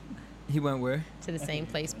 he went where? To the same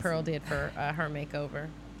place Pearl did for her makeover.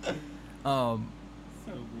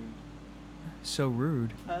 So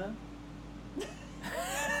rude. Are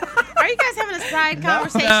you guys having a side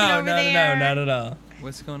conversation over there? No, not at all.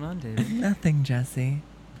 What's going on, David? Nothing, Jesse.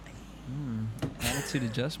 Attitude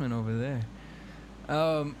adjustment over there.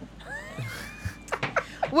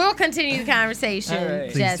 We'll continue the conversation, All right.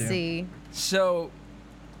 Please Jesse. So,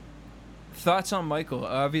 thoughts on Michael?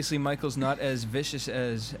 Obviously, Michael's not as vicious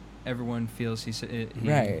as everyone feels he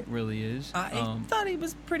Right. really is. I thought he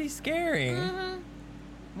was pretty scary. Mm-hmm.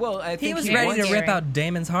 Well, I think He was he ready wants- to rip out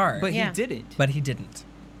Damon's heart, but Yeah. he didn't. but he didn't.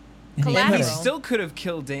 He And he Collateral. still could have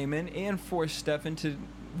killed Damon and forced Stefan to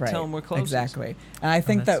tell him where Klaus is. Exactly. And I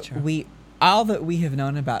think that's that true. all that we have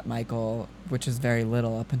known about Michael, which is very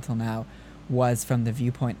little up until now, was from the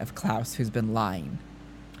viewpoint of Klaus, who's been lying.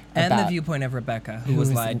 And the about- viewpoint of Rebekah, who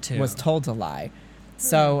was lied to. Was told to lie.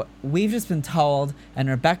 So we've just been told, and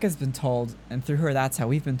Rebekah's been told, and through her, that's how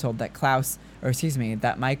we've been told that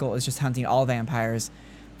that Michael is just hunting all vampires.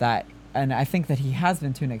 And I think that he has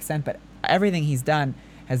been to an extent, but everything he's done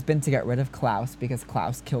has been to get rid of Klaus because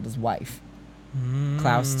Klaus killed his wife.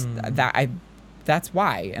 Klaus, that's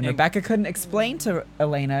why. And Rebekah couldn't explain to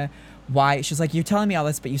Elena why. She's like, you're telling me all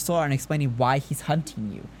this, but you still aren't explaining why he's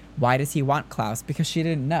hunting you. Why does he want Klaus? Because she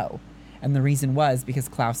didn't know. And the reason was because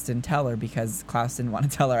Klaus didn't tell her, because Klaus didn't want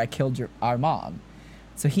to tell her, I killed our mom.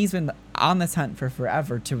 So he's been on this hunt for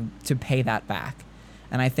forever to pay that back.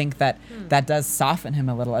 And I think that that does soften him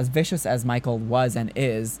a little. As vicious as Michael was and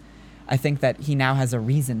is, I think that he now has a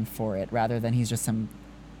reason for it rather than he's just some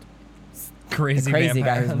crazy guy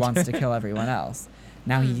vampire who hunter. wants to kill everyone else.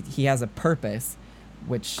 Now he has a purpose,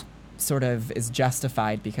 which sort of is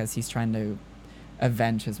justified because he's trying to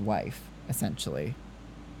avenge his wife, essentially.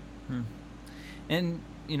 And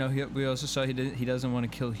we also saw he doesn't want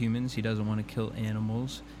to kill humans. He doesn't want to kill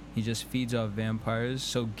animals. He just feeds off vampires.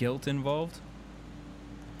 So guilt involved.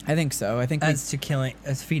 I think so. I think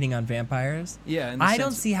As feeding on vampires. Yeah. in the I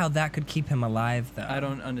don't sense- see how that could keep him alive, though. I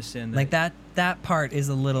don't understand that. Like that part is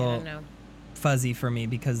a I little don't know. fuzzy for me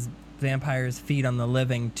because vampires feed on the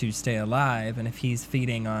living to stay alive, and if he's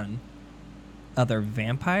feeding on other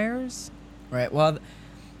vampires, right. Well,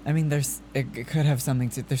 I mean, it could have something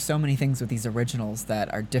to. There's so many things with these originals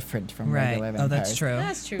that are different from regular right? vampires. Oh, that's true.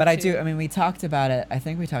 That's true. But I too. do. I mean, we talked about it. I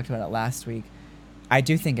think we talked about it last week. I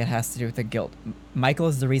do think it has to do with the guilt. Michael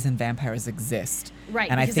is the reason vampires exist. Right,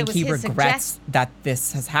 And I because it think was he his regrets that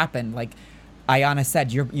this has happened. Like Ayana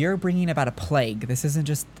said, you're bringing about a plague. This isn't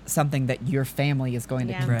just something that your family is going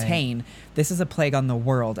to Yeah. contain. This is a plague on the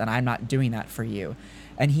world, and I'm not doing that for you.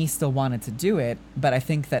 And he still wanted to do it, but I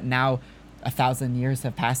think that now 1,000 years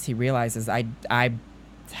have passed. He realizes I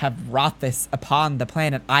have wrought this upon the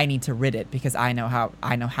planet. I need to rid it because I know how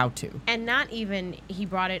to. And not even he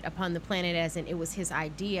brought it upon the planet as in it was his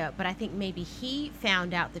idea, but I think maybe he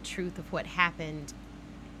found out the truth of what happened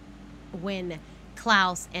when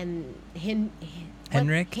Klaus and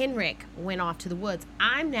Henrik went off to the woods.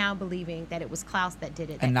 I'm now believing that it was Klaus that did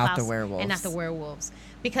it. And that not the Klaus- werewolves. And not the werewolves.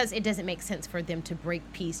 Because it doesn't make sense for them to break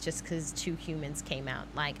peace just because 2 humans came out.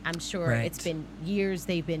 Like, I'm sure Right. it's been years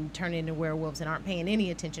they've been turning into werewolves and aren't paying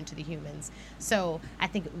any attention to the humans. So I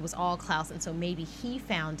think it was all Klaus. And so maybe he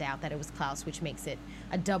found out that it was Klaus, which makes it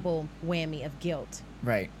a double whammy of guilt.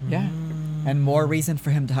 Right. Yeah. And more reason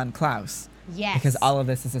for him to hunt Klaus. Yes. Because all of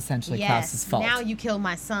this is essentially Klaus's fault. Now you killed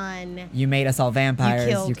my son. You made us all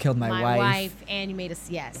vampires. You killed my wife. And you made us,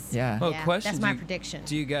 yes. Yeah. Well, question. That's my prediction.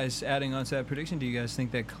 Do you guys, adding on to that prediction, do you guys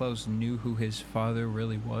think that Klaus knew who his father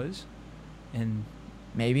really was? And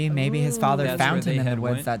maybe his father That's found where him they in the had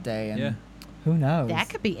woods went? that day. And Yeah. who knows? That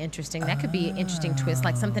could be interesting. That could be an interesting twist,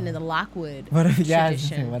 like something in the Lockwood What if,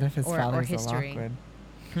 tradition. what if his or father's a history.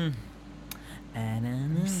 Lockwood?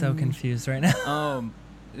 I'm so confused right now.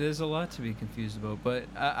 There's a lot to be confused about, but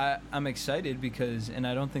I'm excited because, and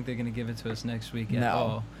I don't think they're going to give it to us next week at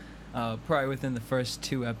all. Probably within the first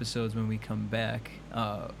 2 episodes when we come back.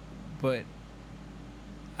 But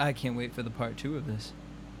I can't wait for the part 2 of this.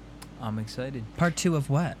 I'm excited. Part 2 of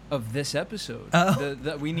what? Of this episode. Oh.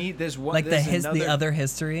 We need, there's one. Like there's the other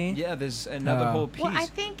history? Yeah, there's another whole piece. Well, I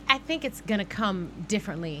think it's going to come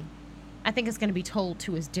differently. I think it's going to be told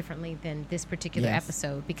to us differently than this particular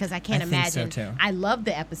episode, because I can't imagine. I think so too. I love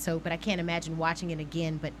the episode, but I can't imagine watching it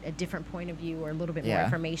again, but a different point of view or a little bit more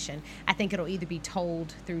information. I think it'll either be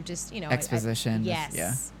told through just, exposition.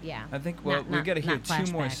 Yes. Yeah. I think, we got to hear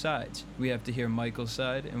 2 more sides. We have to hear Michael's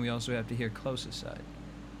side, and we also have to hear Klaus's side.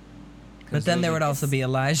 But then there would also be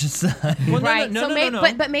Elijah's side. Well, right. No.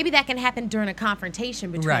 But maybe that can happen during a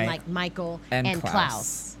confrontation between like Michael and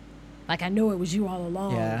Klaus. Like, I knew it was you all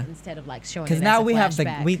along, instead of like showing it as a flashback. Because now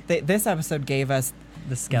we have this episode gave us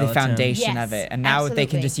the skeleton, the foundation of it, and now they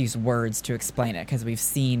can absolutely. just use words to explain it, because we've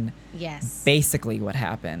seen basically what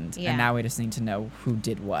happened, and now we just need to know who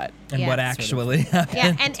did what and what actually happened.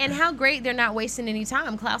 Yeah, and how great they're not wasting any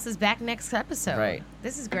time. Klaus is back next episode. Right.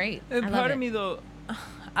 This is great. And I part love of me though,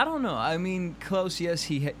 I don't know. I mean, Klaus, yes,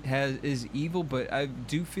 he is evil, but I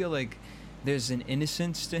do feel like there's an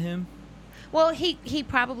innocence to him. Well, he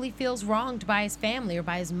probably feels wronged by his family or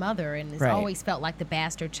by his mother, and has always felt like the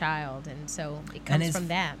bastard child, and so it comes from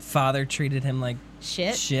that. Father treated him like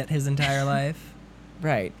shit his entire life.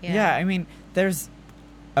 Right. Yeah. I mean, there's,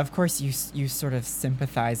 of course, you sort of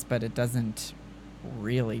sympathize, but it doesn't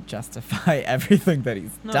really justify everything that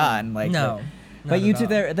he's done. Like, but you do.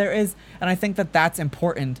 There is, and I think that's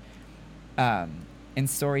important. In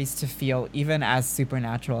stories to feel even as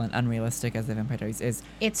supernatural and unrealistic as the Vampire Diaries is.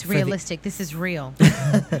 It's realistic. This is real.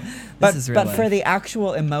 But for the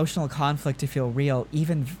actual emotional conflict to feel real,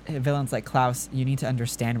 even villains like Klaus, you need to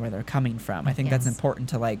understand where they're coming from. I think that's important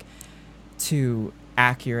to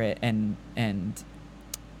accurate and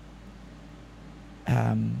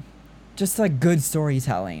just like good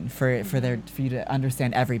storytelling for you to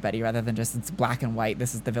understand everybody, rather than just it's black and white.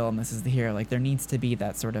 This is the villain. This is the hero. Like, there needs to be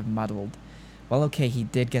that sort of muddled. Well, okay, he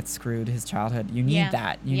did get screwed, his childhood. You need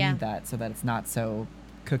that. You need that so that it's not so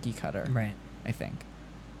cookie cutter. Right. I think.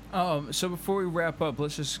 So before we wrap up,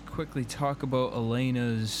 let's just quickly talk about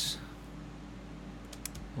Elena's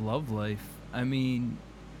love life. I mean,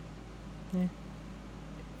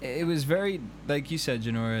 it was very, like you said,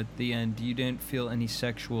 Janora, at the end, you didn't feel any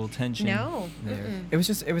sexual tension there. It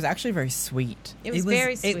was actually very sweet. It was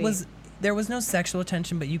very sweet. There was no sexual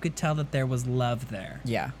tension, but you could tell that there was love there.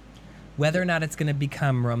 Yeah. Whether or not it's going to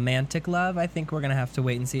become romantic love, I think we're going to have to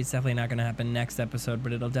wait and see. It's definitely not going to happen next episode,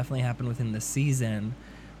 but it'll definitely happen within the season,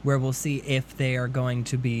 where we'll see if they are going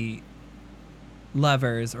to be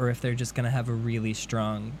lovers or if they're just going to have a really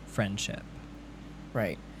strong friendship.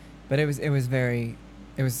 Right. But it was a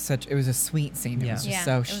sweet scene. It was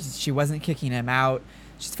just she wasn't kicking him out.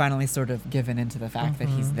 She's finally sort of given into the fact that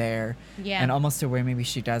he's there. Yeah. And almost to where maybe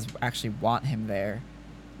she does actually want him there.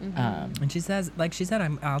 And she said,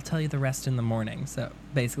 I'll tell you the rest in the morning. So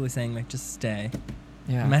basically saying, like, just stay.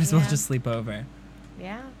 Yeah. You might as well just sleep over.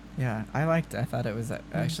 Yeah. Yeah. I thought it was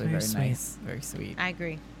actually very nice. Very sweet. I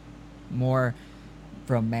agree. More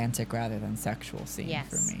romantic rather than sexual scene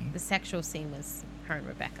for me. The sexual scene was her and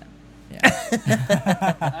Rebekah.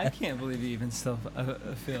 Yeah. I can't believe you even still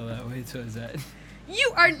feel that way towards that.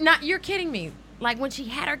 You are not. You're kidding me. Like, when she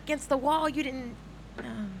had her against the wall, you didn't.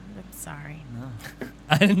 I'm sorry. No.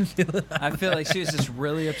 I didn't feel it. I feel like she was just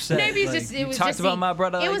really upset. Maybe it's like, just it was talked just about my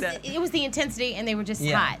brother it like that. It was the intensity, and they were just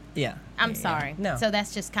hot. Yeah. I'm sorry. No. So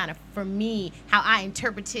that's just kind of for me how I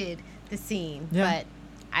interpreted the scene. Yeah.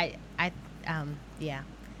 But yeah.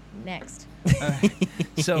 Next.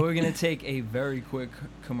 So we're gonna take a very quick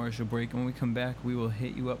commercial break, and when we come back, we will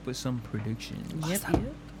hit you up with some predictions. Yep.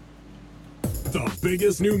 The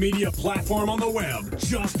biggest new media platform on the web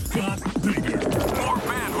just got bigger. More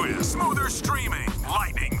bandwidth, smoother streaming,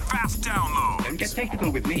 lightning fast downloads. Don't get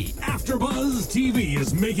technical with me. AfterBuzz TV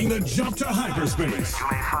is making the jump to hyperspace.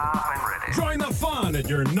 Join the fun at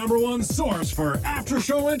your #1 source for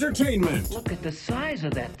after-show entertainment. Look at the size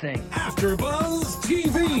of that thing. AfterBuzz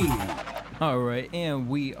TV. All right, and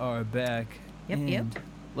we are back. Yep.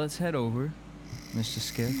 let's head over, Mr.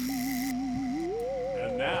 Skip.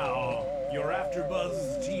 And now, your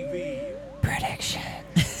AfterBuzz TV prediction.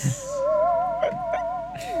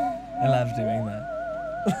 I love doing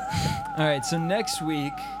that. All right, so next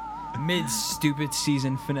week, mid-stupid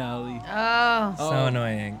season finale. Oh. So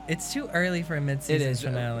annoying. It's too early for a mid-season It is.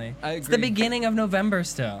 finale. I It's the agree. beginning of November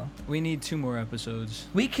still. We need 2 more episodes.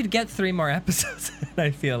 We could get 3 more episodes,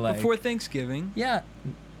 I feel like. Before Thanksgiving. Yeah.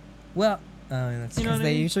 Well, that's You know true. what I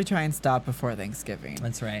They mean? usually try and stop before Thanksgiving.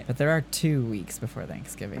 That's right. But there are 2 weeks before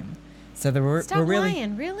Thanksgiving. So we're Stop really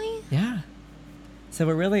lying, really? Yeah. So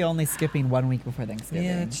we're really only skipping 1 week before Thanksgiving.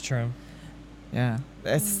 Yeah, it's true. Yeah.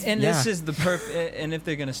 And this is the perfect. And if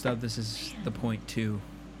they're gonna stop, this is the point to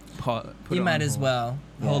put You it might on as hold. well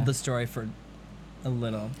Yeah. hold the story for a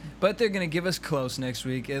little. But they're gonna give us Klaus next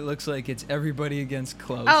week. It looks like it's everybody against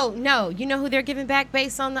Klaus. Oh, no. You know who they're giving back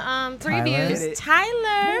based on the previews?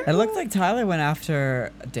 Tyler. It looked like Tyler went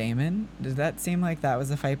after Damon. Did that seem like that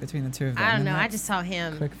was a fight between the two of them? I don't in know. that? I just saw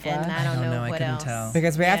him, quick and flash? I don't know I what couldn't else. tell.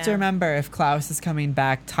 Because we have to Yeah. remember, if Klaus is coming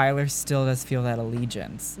back, Tyler still does feel that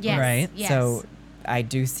allegiance. Yes. Right. Yes. So I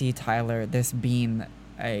do see Tyler, this being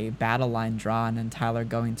a battle line drawn, and Tyler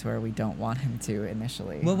going to where we don't want him to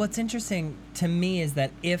initially. Well, what's interesting to me is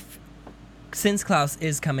that since Klaus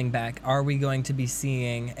is coming back, are we going to be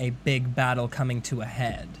seeing a big battle coming to a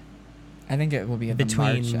head I think it will be the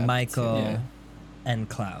march between up Michael to- and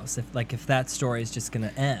Klaus? If that story is just going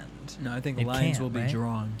to end. No, I think It lines can't, will be right?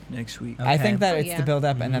 drawn next week. Okay. I think that Oh, it's yeah. the build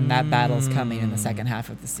up, and then that battle's coming in the second half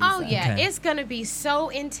of the season. Oh yeah, Okay. it's gonna be so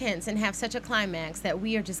intense and have such a climax that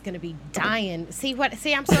we are just gonna be dying. See,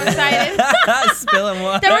 I'm so excited Spilling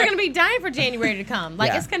water. that we're gonna be dying for January to come.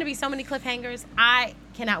 Like Yeah. it's gonna be so many cliffhangers. I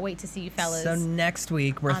cannot wait to see you fellas. So next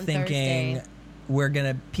week we're on thinking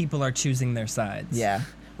Thursday. people are choosing their sides. Yeah.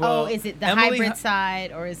 Oh, is it the Emily hybrid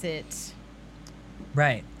side or is it?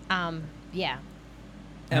 Right. Yeah.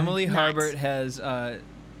 Emily Not. Harbert has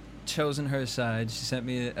chosen her side. She sent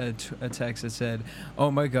me a text that said, "Oh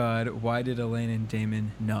my God, why did Elena and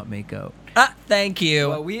Damon not make out?" Thank you.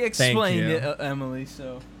 Well, we Thank explained you. it, Emily.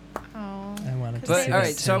 So, Oh. I wanted to but see all that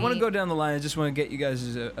right. So I want to too. go down the line. I just want to get you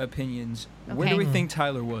guys' opinions. Where do Okay. we think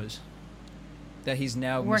Tyler was? That he's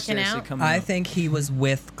now Working mysteriously out? coming I out? think he was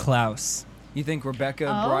with Klaus. You think Rebekah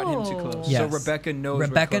brought him to Klaus? Yes. So Rebekah knows.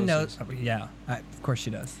 Rebekah where knows. Klaus is. Yeah, of course she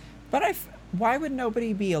does. But why would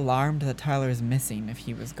nobody be alarmed that Tyler is missing if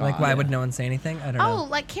he was gone? Like, why would no one say anything? I don't Oh, know.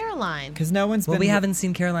 like Caroline. Because no one's Well, been. we haven't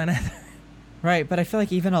seen Caroline either. Right, but I feel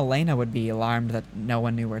like even Elena would be alarmed that no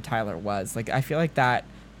one knew where Tyler was. Like, I feel like that,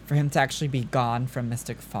 for him to actually be gone from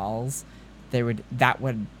Mystic Falls, that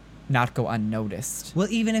would not go unnoticed. Well,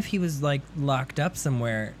 even if he was like locked up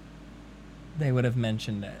somewhere, they would have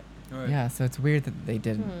mentioned it. All right. Yeah, so it's weird that they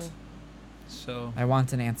didn't. So. I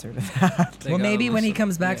want an answer to that. They Well, gotta maybe when he listen.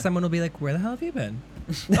 comes back, Yeah. someone will be like, "Where the hell have you been?"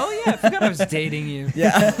 Oh yeah, I forgot I was dating you.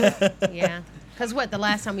 Yeah. Yeah. Because the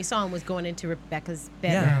last time we saw him was going into Rebecca's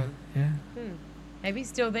Yeah. bedroom. Yeah. Maybe he's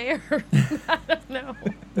still there. I don't know.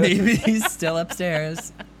 Maybe he's still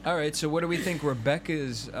upstairs. All right, so what do we think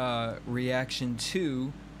Rebekah's reaction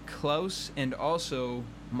to Klaus and also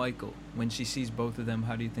Michael when she sees both of them?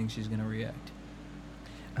 How do you think she's going to react?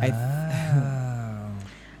 Oh. I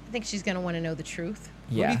think she's going to want to know the truth.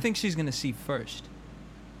 Who do you think she's going to see first?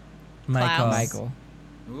 Michael. Klaus. Michael.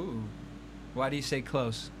 Ooh. Why do you say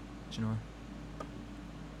Klaus, Janora?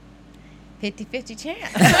 50-50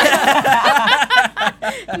 chance.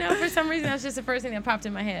 No, for some reason, that's just the first thing that popped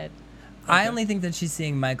in my head. I only think that she's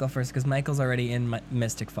seeing Michael first because Michael's already in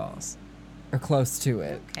Mystic Falls Or close to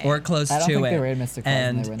it. Okay. or close I don't to think it. they were in Mystic Falls when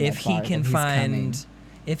and they were in if that he bar, can but he's coming.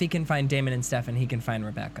 if he can find Damon and Stefan, he can find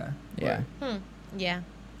Rebekah. Yeah. Yeah.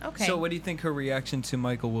 Okay. So what do you think her reaction to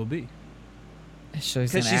Michael will be? She's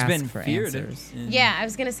Because gonna she's ask been for feared. answers. Yeah, I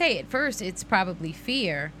was going to say, at first, it's probably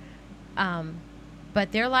fear.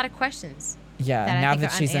 But there are a lot of questions. Yeah, that I now think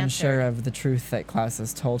that are she's unsure unanswered. of the truth that Klaus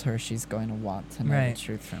has told her, she's going to want to know Right. the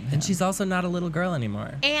truth from him. And she's also not a little girl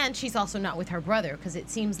anymore. And she's also not with her brother because it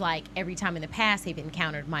seems like every time in the past they've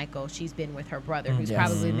encountered Michael, she's been with her brother who's Yes.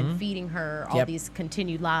 probably been feeding her all Yep. these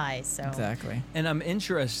continued lies. So Exactly. And I'm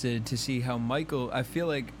interested to see how I feel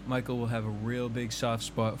like Michael will have a real big soft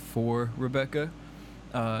spot for Rebekah.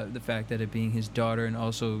 The fact that it being his daughter and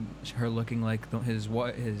also her looking like his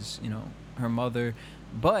her mother.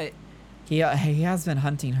 But He has been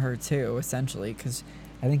hunting her too, essentially, because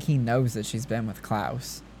I think he knows that she's been with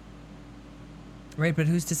Klaus. Right, but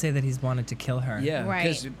who's to say that he's wanted to kill her? yeah, Right.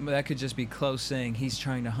 because that could just be Klaus saying he's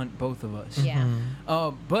trying to hunt both of us. yeah.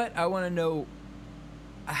 But I want to know,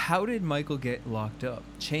 how did Michael get locked up,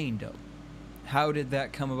 chained up? How did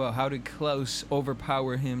that come about? How did Klaus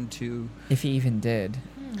overpower him to... If he even did.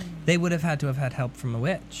 They would have had help from a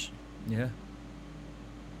witch. Yeah.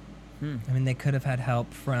 I mean, they could have had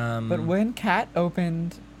help from... But when Kat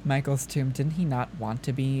opened Michael's tomb, didn't he not want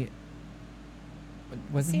to be...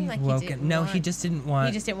 Wasn't he Seemed like he woken? didn't No, want- he just didn't want...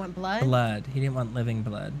 He just didn't want blood? blood. He didn't want living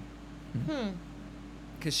blood.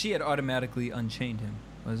 Because she had automatically unchained him,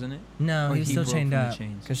 wasn't it? No, Or he was still broke chained from the up.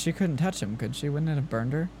 chains? Because she couldn't touch him, could she? Wouldn't it have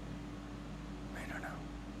burned her?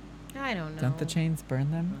 I don't know. Don't the chains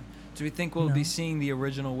burn them? Do we think we'll No. be seeing the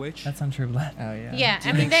original witch? That's on True Blood. Oh, yeah. Yeah, Do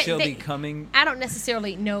you I mean, think she'll be coming? I don't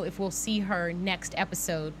necessarily know if we'll see her next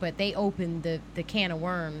episode, but they opened the can of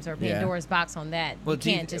worms or Yeah. Pandora's box on that. Well, You do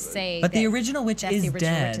you- can't just say But the that original witch that's is the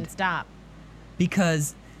original dead. witch and stop.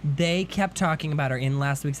 Because they kept talking about her in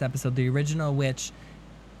last week's episode. The original witch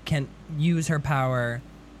can use her power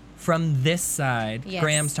from this side. Yes.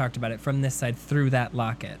 Graham's talked about it, from this side through that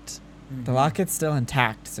locket. The locket's still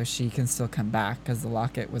intact, so she can still come back, because the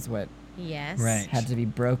locket was what Yes. Right. had to be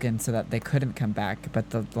broken so that they couldn't come back, but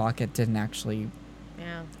the locket didn't actually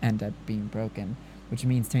Yeah. end up being broken, which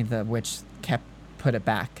means to me the witch put it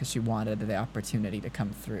back because she wanted the opportunity to come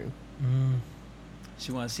through.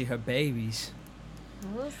 She wants to see her babies.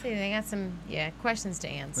 We'll see. They got some questions to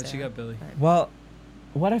answer. What you got, Billy? But- Well,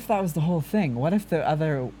 what if that was the whole thing? What if the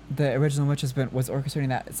original witch was orchestrating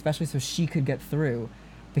that, especially so she could get through,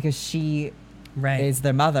 because she Right. is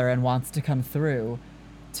their mother and wants to come through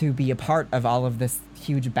to be a part of all of this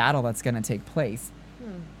huge battle that's going to take place,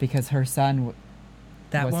 because her son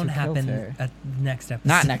that was won't who killed happen her. at next episode.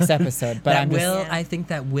 Not next episode, but that I'm just, will. Yeah. I think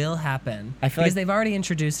that will happen. I feel because like- they've already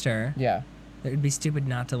introduced her. yeah, It would be stupid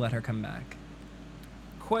not to let her come back.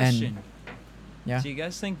 Question. yeah. Do you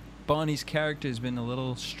guys think Bonnie's character has been a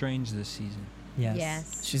little strange this season? Yes.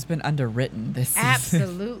 Yes. She's been underwritten this season.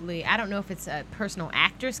 Absolutely. I don't know if it's a personal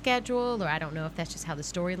actor schedule or I don't know if that's just how the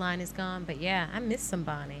storyline has gone, but yeah, I miss some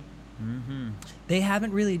Bonnie. They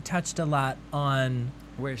haven't really touched a lot on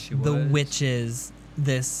Where she the was. witches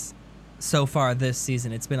so far this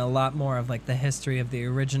season. It's been a lot more of like the history of the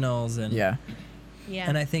originals and Yeah. Yeah.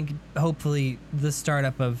 and I think hopefully the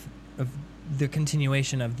startup of the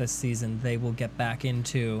continuation of this season, they will get back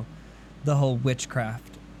into the whole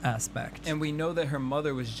witchcraft aspect. And we know that her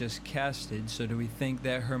mother was just casted, so do we think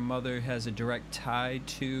that her mother has a direct tie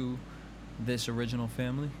to this original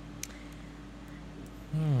family?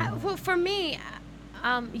 Well, for me,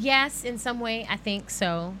 yes, in some way, I think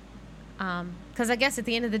so. Because I guess at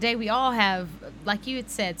the end of the day, we all have, like you had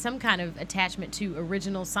said, some kind of attachment to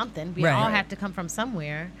original something. We Right. all Right. have to come from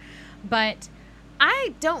somewhere. But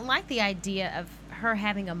I don't like the idea of her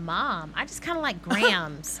having a mom. I just kind of like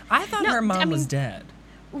Graham's. I thought No, her mom I mean, was dead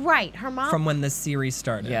Right, her mom. from when the series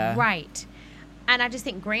started. Yeah. Right. And I just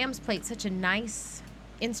think Graham's played such a nice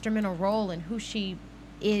instrumental role in who she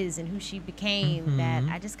is and who she became that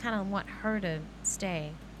I just kind of want her to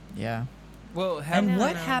stay. Yeah. Well, And I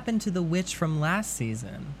what know. happened to the witch from last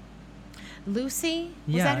season? Lucy?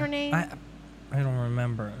 Was that her name? I don't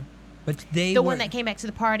remember. But they The were, one that came back to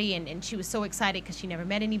the party and she was so excited because she never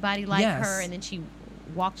met anybody like Yes. her, and then she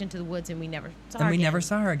walked into the woods and we never saw her and we again. never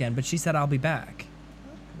saw her again, but she said I'll be back.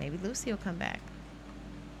 Maybe Lucy will come back.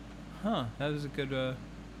 huh? That was a good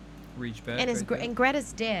reach back. And right there. and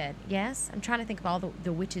Greta's dead. Yes, I'm trying to think of all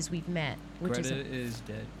the witches we've met. Greta is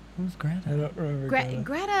dead. Who's Greta? don't remember.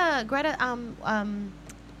 Greta,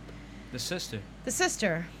 The sister the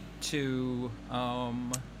sister. to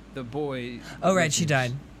the boy. Oh right, she witches.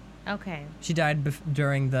 died. Okay, She died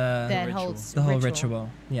during the that ritual. whole the whole ritual.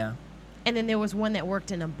 Yeah. And then there was one that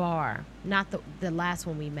worked in a bar. Not the last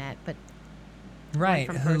one we met, but Right,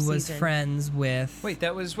 from who her was season. friends with Wait,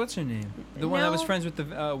 that was what's her name? The one that was No. friends with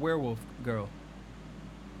the werewolf girl.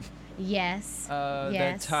 yes,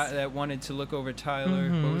 yes. That wanted to look over Tyler.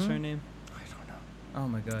 What was her name? I don't know. Oh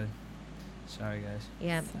my god. Sorry, guys.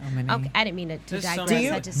 Yeah. So many. Okay, I didn't mean to There's so digress. many-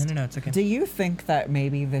 I Do just No, it's okay. Do you think that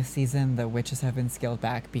maybe this season the witches have been scaled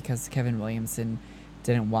back because Kevin Williamson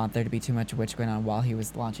didn't want there to be too much witch going on while he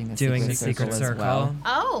was launching the Doing the Secret Secret Circle Circle. as well?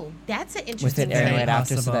 Oh, that's an With interesting it airing Very right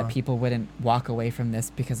after so that possible. people wouldn't walk away from this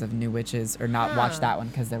because of new witches or not watch Huh. that one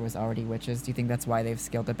because there was already witches. Do you think that's why they've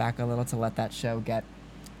scaled it back a little to let that show get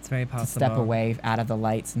It's very to possible. step away out of the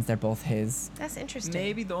light since they're both his? That's interesting.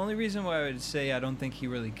 Maybe the only reason why I would say I don't think he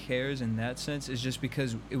really cares in that sense is just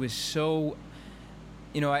because it was so.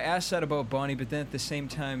 I asked that about Bonnie, but then at the same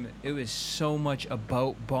time, it was so much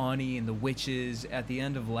about Bonnie and the witches at the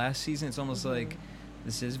end of last season. It's almost like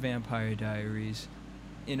this is Vampire Diaries.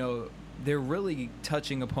 They're really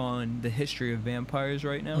touching upon the history of vampires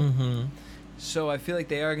right now. Mm-hmm. So I feel like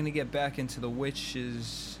they are going to get back into the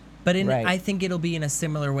witches. But Right. I think it'll be in a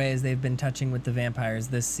similar way as they've been touching with the vampires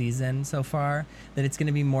this season so far, that it's going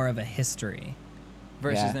to be more of a history.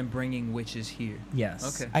 versus them bringing witches here.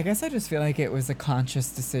 Yes. Okay. I guess I just feel like it was a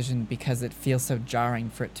conscious decision because it feels so jarring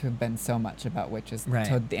for it to have been so much about witches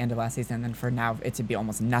toward the end of last season, and then for now it to be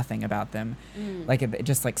almost nothing about them. Like it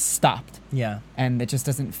just like stopped. Yeah. And it just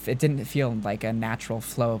it didn't feel like a natural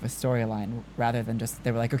flow of a storyline, rather than just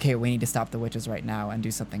they were like, okay, we need to stop the witches right now and do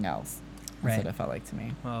something else. That's what it felt like to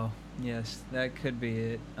me. Oh, yes, that could be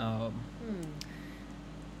it.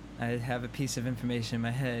 I have a piece of information in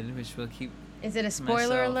my head which will keep. Is it a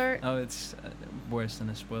spoiler alert? Oh, it's worse than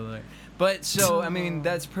a spoiler alert. But so, I mean,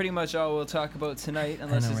 that's pretty much all we'll talk about tonight,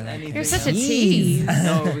 unless there's anything. You're such else. a tease.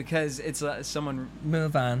 No, because it's someone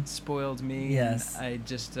move on. Spoiled me. Yes. And I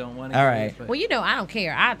just don't want to. All right. Well, you know, I don't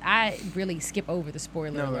care. I really skip over the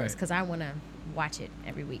spoiler alerts because I want to watch it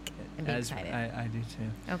every week and be excited. I do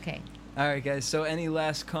too. Okay. All right, guys. So, any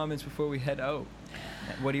last comments before we head out?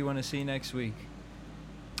 What do you want to see next week?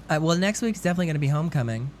 Well, next week's definitely going to be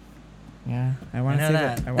Homecoming. Yeah, I want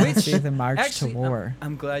to see the march to war.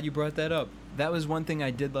 I'm glad you brought that up. That was one thing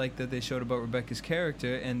I did like that they showed about Rebekah's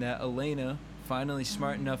character, and that Elena, finally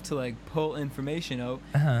smart enough to like pull information out,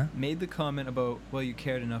 made the comment about, well, you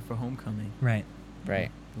cared enough for Homecoming. Right.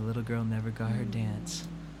 Right. The little girl never got her dance,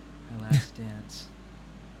 her last dance.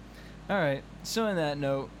 All right. So on that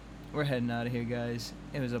note, we're heading out of here, guys.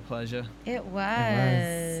 It was a pleasure. It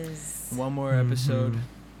was. One more episode.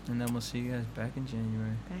 And then we'll see you guys back in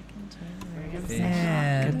January.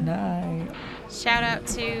 Good night. Shout out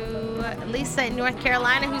to Lisa in North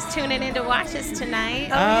Carolina who's tuning in to watch us tonight.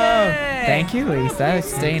 Thank you, Lisa.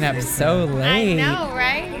 Staying up so late. I know,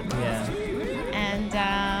 right? Yeah. And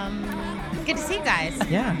good to see you guys.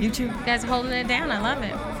 Yeah. You too. You guys are holding it down. I love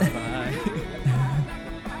it. Bye.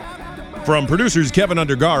 From producers Kevin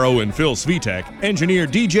Undergaro and Phil Svitek, engineer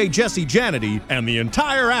DJ Jesse Janedy, and the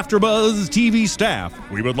entire AfterBuzz TV staff,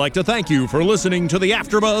 we would like to thank you for listening to the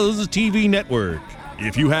AfterBuzz TV network.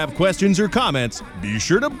 If you have questions or comments, be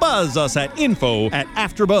sure to buzz us at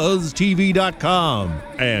info@AfterBuzzTV.com.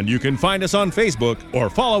 And you can find us on Facebook or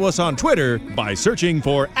follow us on Twitter by searching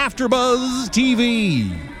for AfterBuzz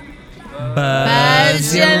TV.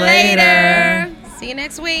 Buzz you later. See you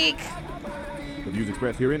next week. The views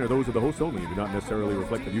expressed herein are those of the hosts only and do not necessarily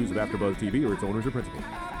reflect the views of AfterBuzz TV or its owners or principals.